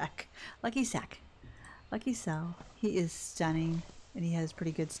 Lucky Cell. He is stunning, and he has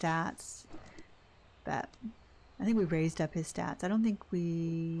pretty good stats. But I think we raised up his stats. I don't think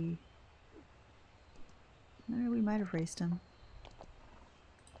we... No, we might have raised him.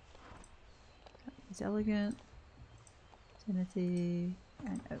 He's elegant. Timothy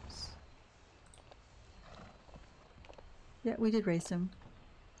and oats. Yeah, we did race him.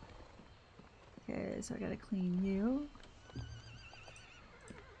 Okay, so I gotta clean you.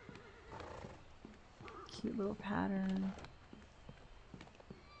 Cute little pattern.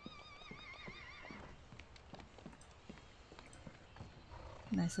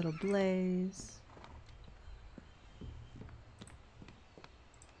 Nice little blaze.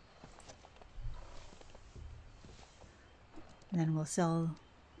 And then we'll sell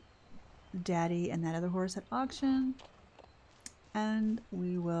Daddy and that other horse at auction. And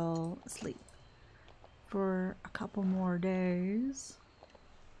we will sleep for a couple more days.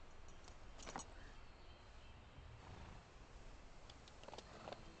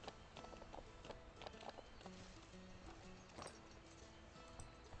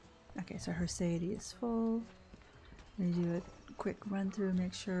 Okay, so her Sadie is full. Let me do a quick run through,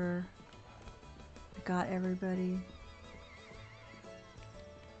 make sure I got everybody.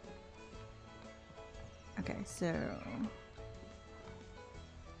 Okay, so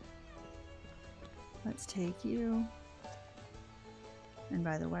let's take you. And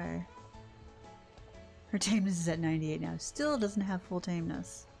by the way, her tameness is at 98 now. Still doesn't have full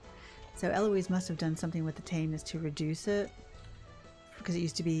tameness. So Eloise must have done something with the tameness to reduce it, because it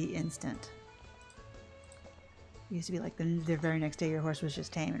used to be instant. It used to be like the very next day your horse was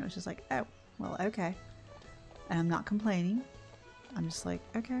just tame, and it was just like, oh, well, okay. And I'm not complaining. I'm just like,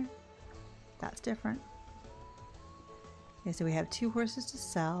 okay, that's different. Okay, so we have 2 horses to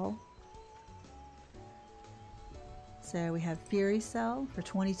sell. So we have Fury sell for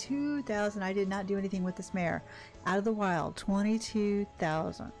 22,000. I did not do anything with this mare. Out of the wild,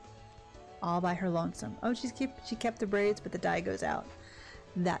 22,000. All by her lonesome. Oh, she kept the braids, but the dye goes out.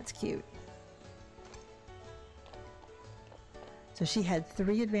 That's cute. So she had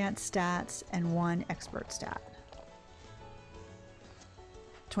 3 advanced stats and 1 expert stat.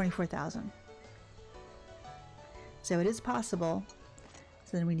 24,000. So it is possible.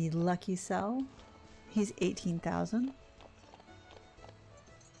 So then we need Lucky Cell. He's 18,000.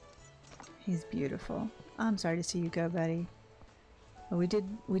 He's beautiful. I'm sorry to see you go, buddy. But we did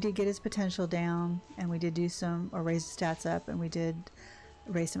get his potential down, and we did do some, or raise his stats up, and we did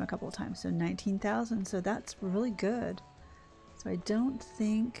race him a couple of times. So 19,000. So that's really good. So I don't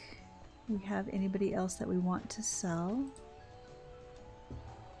think we have anybody else that we want to sell.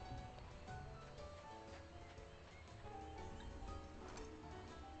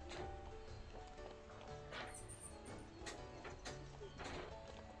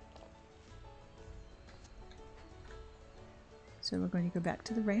 So we're going to go back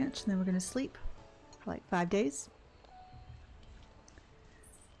to the ranch, and then we're going to sleep for like 5 days.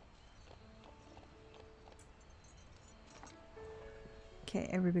 Okay,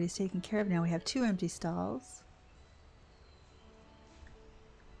 everybody's taken care of. Now we have 2 empty stalls.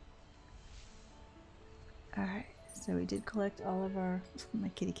 Alright, so we did collect all of our... My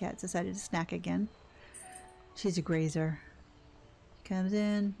kitty cat decided to snack again. She's a grazer. Comes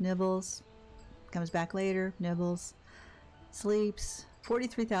in, nibbles, comes back later, nibbles, sleeps.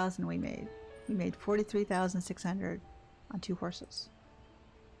 43,000 we made. We made 43,600 on 2 horses.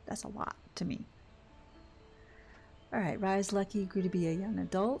 That's a lot to me. Alright, Rise Lucky grew to be a young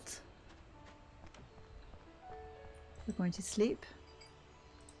adult. We're going to sleep.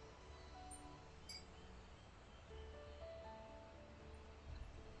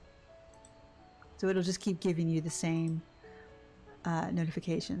 So it'll just keep giving you the same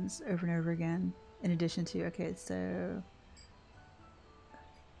notifications over and over again, in addition to, okay, so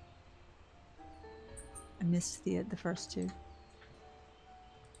I missed the first 2.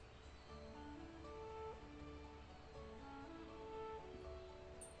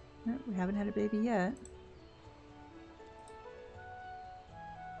 No, we haven't had a baby yet.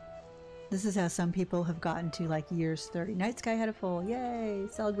 This is how some people have gotten to like years 30. Night Sky had a foal. Yay!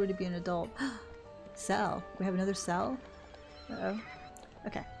 Cell grew to be an adult. Cell. We have another cell? Uh-oh.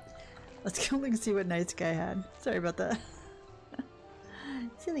 Okay. Let's go look and see what Night Sky had. Sorry about that.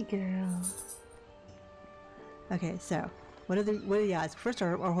 Silly girl. Okay, so what are the odds? First,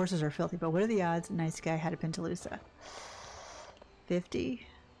 our horses are filthy, but what are the odds Night Sky had a Pentaloosa? 50?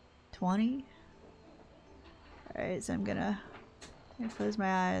 20? Alright, so I'm gonna close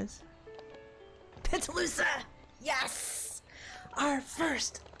my eyes. Pentaloosa! Yes! Our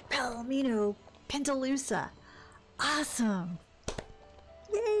first Palomino Pentaloosa! Awesome!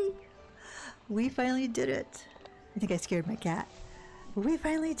 Yay! We finally did it. I think I scared my cat. We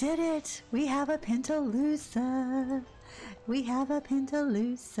finally did it! We have a Pentaloosa! We have a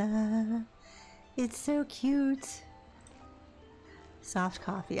Pentaloosa! It's so cute! Soft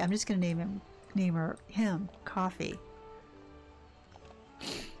Coffee. I'm just gonna name him Coffee.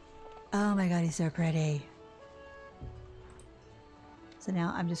 Oh my god, he's so pretty. So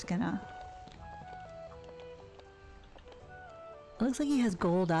now I'm just gonna... It looks like he has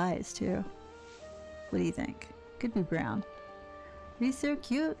gold eyes too. What do you think? Could be brown. He's so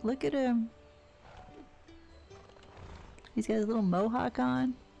cute. Look at him. He's got his little mohawk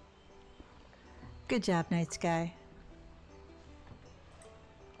on. Good job, Night Sky.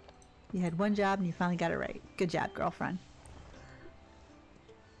 You had one job and you finally got it right. Good job, girlfriend.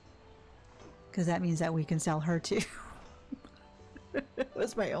 Because that means that we can sell her too. That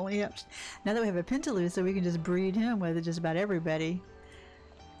was my only option. Now that we have a Pentaloosa, we can just breed him with just about everybody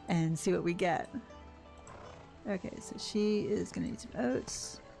and see what we get. Okay, so she is going to need some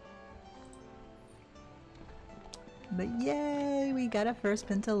oats. But yay, we got a first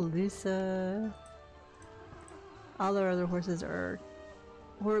Pentaloosa. All our other horses are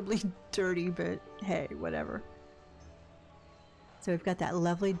horribly dirty, but hey, whatever. So we've got that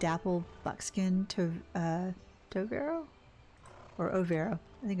lovely dapple buckskin Tovero? Or Overo.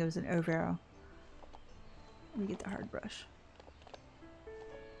 I think it was an Overo. Let me get the hard brush.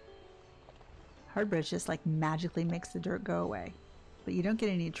 Hard brush just like magically makes the dirt go away, but you don't get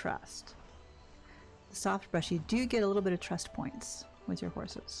any trust. The soft brush, you do get a little bit of trust points with your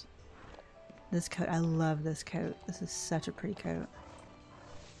horses. This coat, I love this coat. This is such a pretty coat.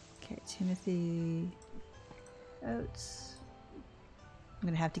 Okay, Timothy oats. I'm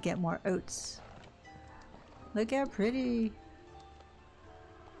gonna have to get more oats. Look how pretty.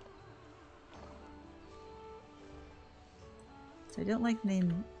 So I don't like the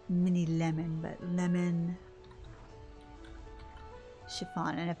name Mini Lemon, but Lemon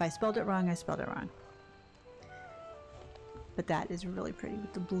Chiffon. And if I spelled it wrong, I spelled it wrong. But that is really pretty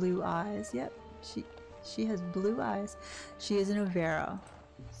with the blue eyes. Yep, she has blue eyes. She is an Overo,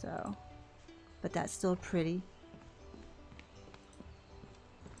 so, but that's still pretty.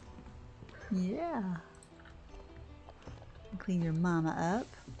 Yeah. Clean your mama up.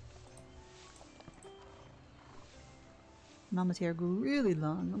 Mama's hair grew really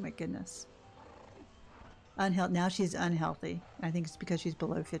long. Oh my goodness. Unhealthy. Now she's unhealthy. I think it's because she's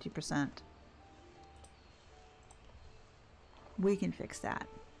below 50%. We can fix that.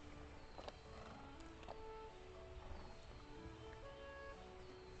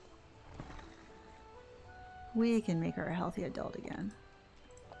 We can make her a healthy adult again.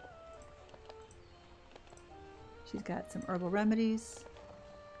 She's got some herbal remedies.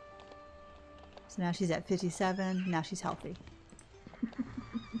 So now she's at 57. Now she's healthy.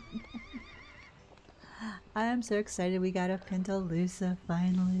 I am so excited we got a Pintalusa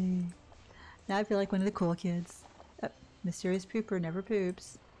finally. Now I feel like one of the cool kids. Oh, mysterious pooper never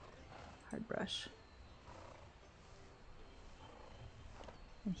poops. Hard brush.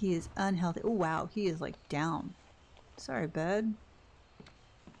 And he is unhealthy. Oh wow, he is like down. Sorry, bud.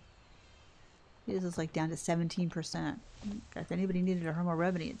 He is just like down to 17%. If anybody needed a herbal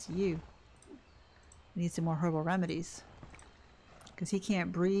remedy, it's you. We need some more herbal remedies. Because he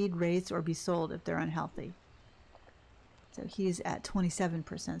can't breed, race, or be sold if they're unhealthy. So he's at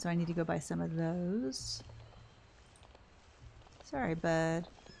 27%, so I need to go buy some of those. Sorry, bud.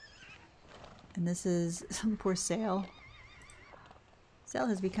 And this is some poor Sale. Sale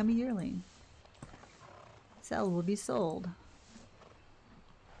has become a yearling. Sale will be sold.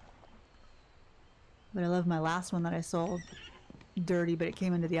 But I love my last one that I sold. Dirty, but it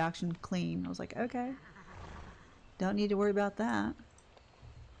came into the auction clean. I was like, okay. Don't need to worry about that.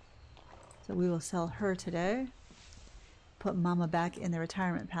 So we will sell her today. Put Mama back in the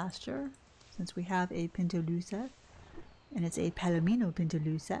retirement pasture, since we have a Pintalusa. And it's a Palomino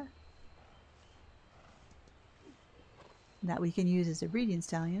Pintalusa. That we can use as a breeding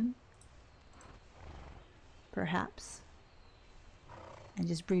stallion. Perhaps. And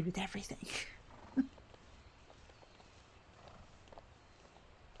just breed with everything.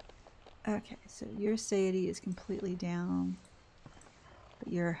 Okay, so your satiety is completely down,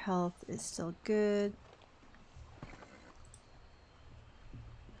 but your health is still good.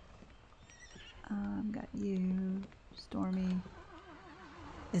 Got you. Stormy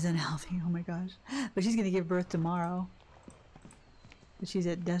is unhealthy. Oh my gosh. But she's going to give birth tomorrow. But she's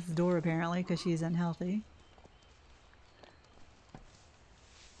at death's door apparently because she's unhealthy.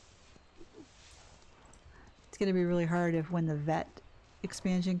 It's going to be really hard if when the vet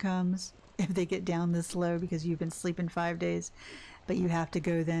expansion comes, if they get down this low because you've been sleeping 5 days, but you have to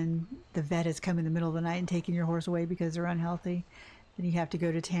go, then the vet has come in the middle of the night and taken your horse away because they're unhealthy. Then you have to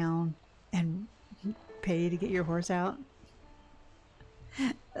go to town and pay to get your horse out.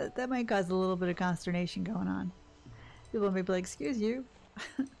 That might cause a little bit of consternation going on. People may be like, excuse you.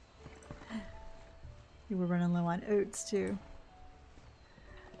 You were running low on oats too.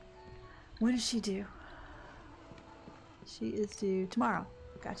 When does she do? She is due tomorrow.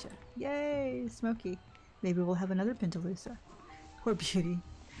 Gotcha. Yay, Smokey. Maybe we'll have another Pintalusa. Poor Beauty.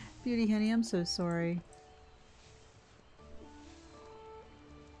 Beauty, honey, I'm so sorry.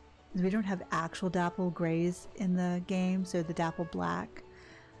 We don't have actual dapple grays in the game, so the dapple black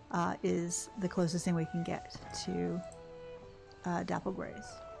is the closest thing we can get to dapple grays.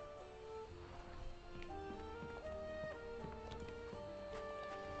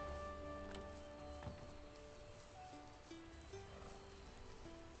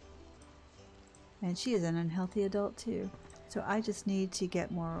 And she is an unhealthy adult too. So I just need to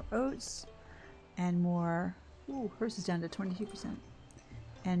get more oats and more, ooh, hers is down to 22%.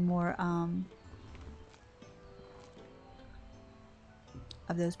 And more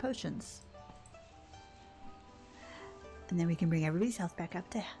of those potions. And then we can bring everybody's health back up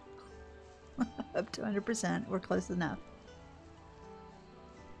to up to 100%. We're close enough.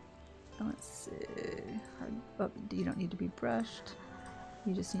 Let's see. Oh, you don't need to be brushed.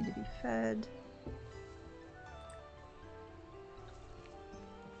 You just need to be fed.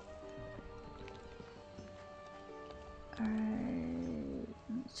 Alright,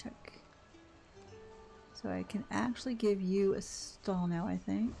 let me check. So I can actually give you a stall now, I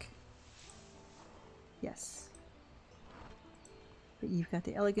think. Yes. But you've got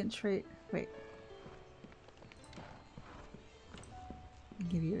the elegant trait. Wait. I'll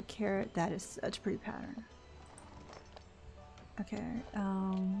give you a carrot. That is such a pretty pattern. Okay.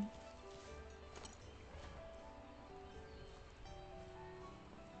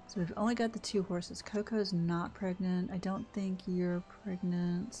 So we've only got the 2 horses. Coco's not pregnant. I don't think you're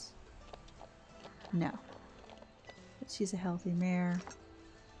pregnant. No. But she's a healthy mare.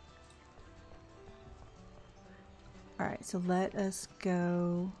 Alright, so let us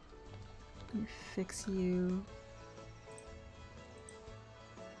go. Let me fix you.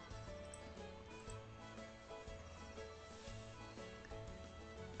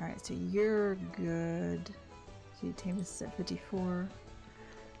 Alright, so you're good. So you tame this at 54.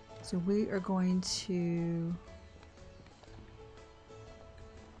 So we are going to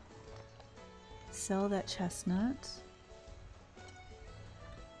sell that chestnut.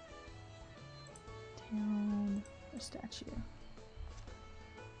 Town or statue.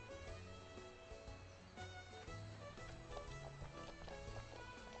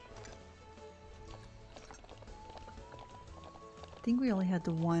 I think we only had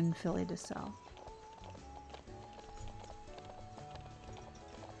the 1 filly to sell.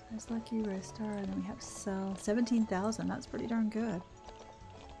 Rise Lucky, Rise Star, and then we have sell 17,000. That's pretty darn good.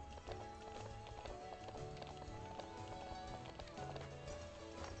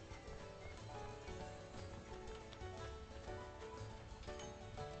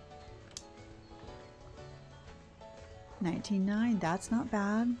 $19,900. That's not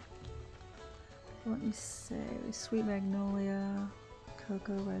bad. Let me say, Sweet Magnolia,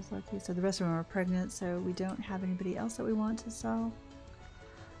 Coco, Rise Lucky. So the rest of them are pregnant, so we don't have anybody else that we want to sell.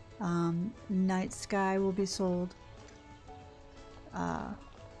 Night Sky will be sold. Oh,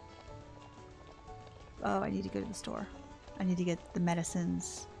 I need to go to the store. I need to get the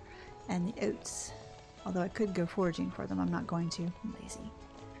medicines and the oats. Although I could go foraging for them, I'm not going to. I'm lazy.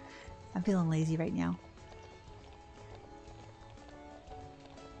 I'm feeling lazy right now.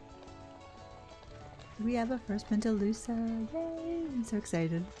 We have a first Pentaloosa. Yay! I'm so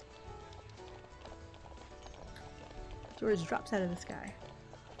excited. George drops out of the sky.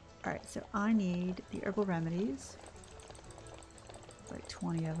 Alright, so I need the herbal remedies. Like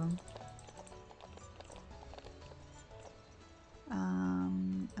 20 of them.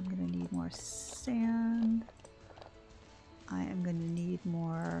 I'm gonna need more sand. I am gonna need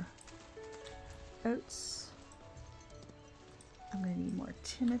more oats. I'm gonna need more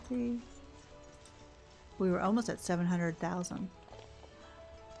Timothy. We were almost at 700,000.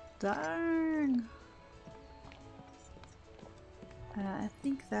 Darn! I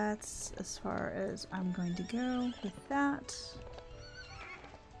think that's as far as I'm going to go with that.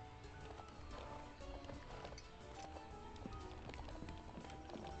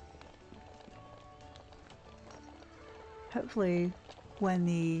 Hopefully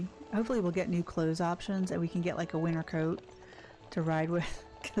we'll get new clothes options and we can get like a winter coat to ride with,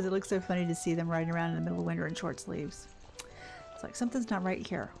 because it looks so funny to see them riding around in the middle of winter in short sleeves. It's like something's not right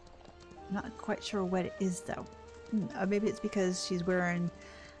here. I'm not quite sure what it is though. Or maybe it's because she's wearing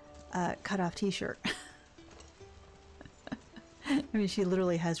a cut-off t-shirt. I mean, she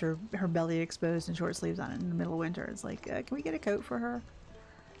literally has her belly exposed and short sleeves on it in the middle of winter. It's like, can we get a coat for her?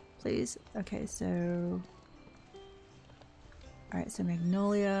 Please? Okay, so... Alright, so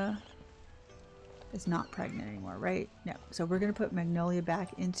Magnolia is not pregnant anymore, right? No. So we're going to put Magnolia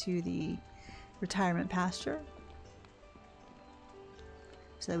back into the retirement pasture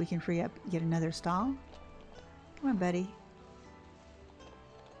so that we can free up yet another stall. Come on, buddy.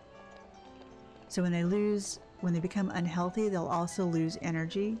 So when they become unhealthy, they'll also lose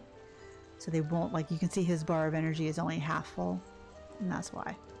energy. So they won't, like, you can see his bar of energy is only half full. And that's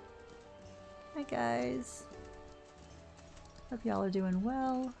why. Hi, guys. Hope y'all are doing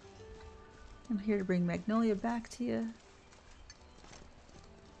well. I'm here to bring Magnolia back to you.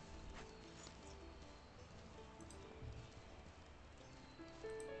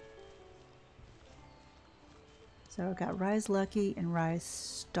 So I've got Rise Lucky and Rise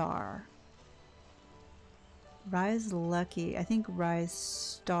Star. Rise Lucky, I think Rise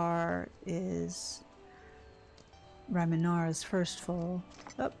Star is Raminara's first full.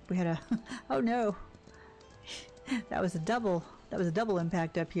 Oh, we had a, oh no. That was a double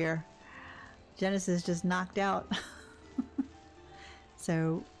impact up here. Genesis just knocked out.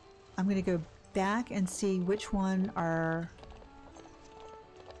 So I'm going to go back and see which one are,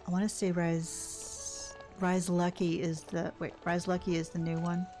 I want to say Rise Lucky is the, wait, Rise Lucky is the new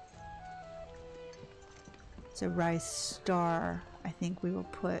one. So Rise Star, I think we will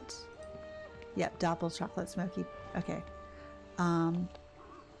put, yep, Doppel Chocolate Smoky. Okay.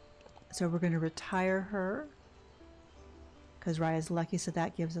 So we're going to retire her because Raya's lucky, so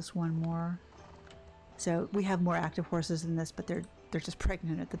that gives us one more. So we have more active horses than this, but they're just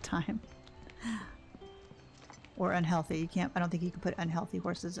pregnant at the time. Or unhealthy. You can't, I don't think you can put unhealthy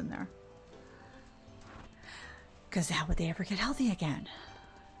horses in there. Because how would they ever get healthy again?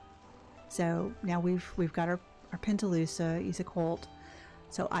 So now we've got our Pentaloosa. He's a colt.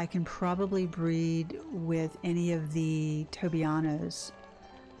 So I can probably breed with any of the Tobianos.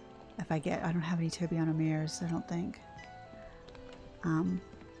 If I don't have any Tobiano mares, I don't think.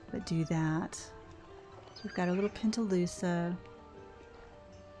 But do that. So we've got a little Pentaloosa.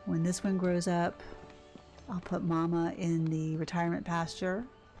 When this one grows up, I'll put Mama in the retirement pasture.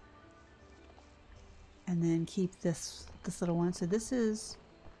 And then keep this little one. So this is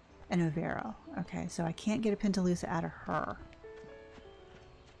an Overo. Okay, so I can't get a Pentaloosa out of her.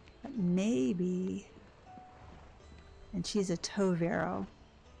 But maybe, and she's a Tovero.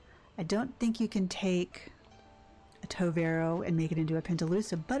 I don't think you can take a Tovero and make it into a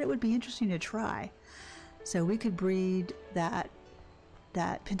Pentaloosa, but it would be interesting to try. So we could breed that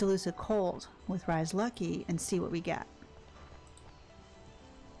Pentaloosa colt with Rise Lucky and see what we get.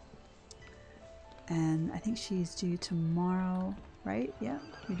 And I think she's due tomorrow, right? Yeah,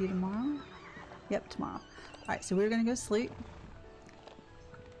 you're due tomorrow? Yep, tomorrow. All right, so we're gonna go sleep.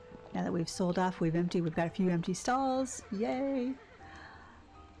 Now that we've sold off, we've got a few empty stalls. Yay!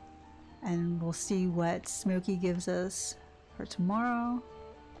 And we'll see what Smokey gives us for tomorrow.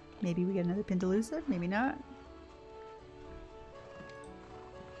 Maybe we get another Pentaloosa, maybe not.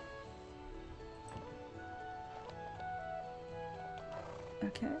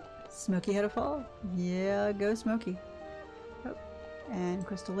 Okay, Smokey had a fall. Yeah, go Smokey. Oh, and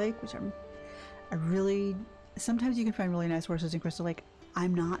Crystal Lake, which I really, sometimes you can find really nice horses in Crystal Lake.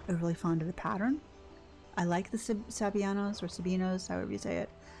 I'm not overly fond of the pattern. I like the Sabianos or Sabinos, however you say it.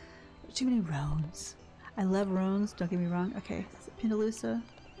 Too many roans. I love roans, don't get me wrong. Okay, Pentaloosa,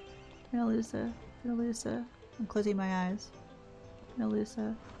 Pentaloosa, Pentaloosa. I'm closing my eyes.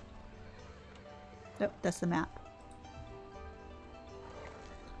 Pentaloosa. Nope, that's the map.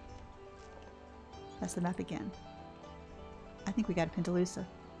 That's the map again. I think we got a Pentaloosa.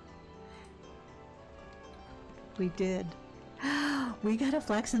 We did. We got a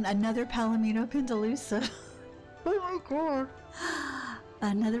Flaxen, another Palomino Pentaloosa. Oh my god.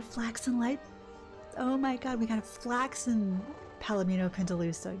 Another Flaxen Light. Oh my god, we got a Flaxen Palomino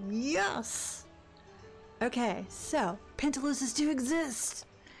Pentaloosa. Yes! Okay, so Pentaloosas do exist.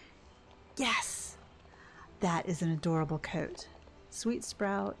 Yes! That is an adorable coat. Sweet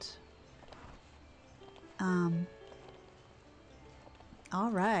Sprout. All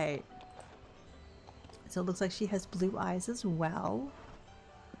right. So it looks like she has blue eyes as well.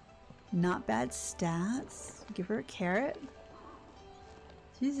 Not bad stats. Give her a carrot.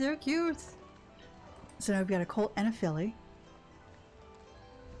 She's so cute. So now we've got a colt and a filly.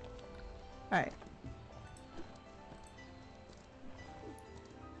 All right.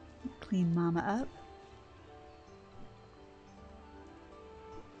 Clean Mama up.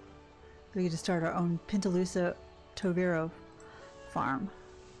 We get to start our own Pentaloosa Tovero farm.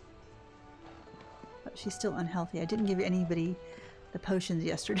 But she's still unhealthy. I didn't give anybody the potions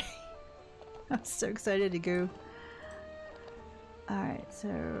yesterday. I was so excited to go. Alright, so...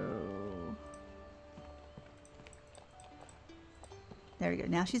 there we go.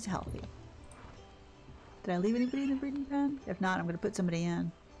 Now she's healthy. Did I leave anybody in the breeding pen? If not, I'm going to put somebody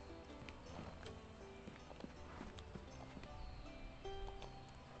in.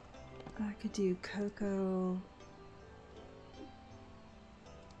 I could do Coco.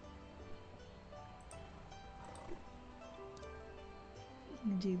 I'm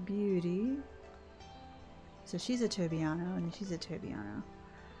gonna do Beauty. So she's a Tobiano and she's a Tobiano.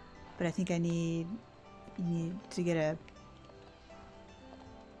 But I think you need to get a...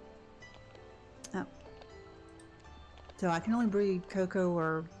 oh. So I can only breed Coco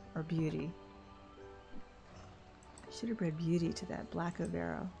or Beauty. I should have bred Beauty to that black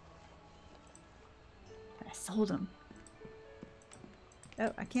Overo. I sold him.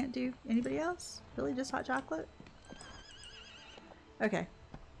 Oh, I can't do anybody else? Really? Just hot chocolate? Okay.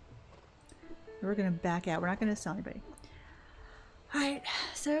 We're going to back out. We're not going to sell anybody. Alright,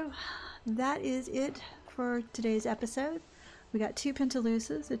 so that is it for today's episode. We got 2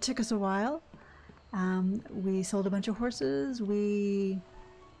 Pentaloosas. It took us a while. We sold a bunch of horses. We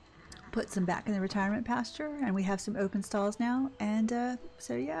put some back in the retirement pasture, and we have some open stalls now. And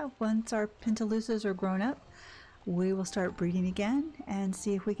so yeah, once our Pentaloosas are grown up, we will start breeding again and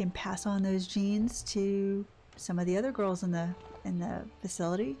see if we can pass on those genes to some of the other girls in the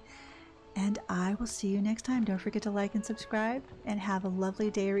facility And I will see you next time. Don't forget to like and subscribe, and have a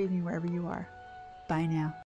lovely day or evening wherever you are. Bye now.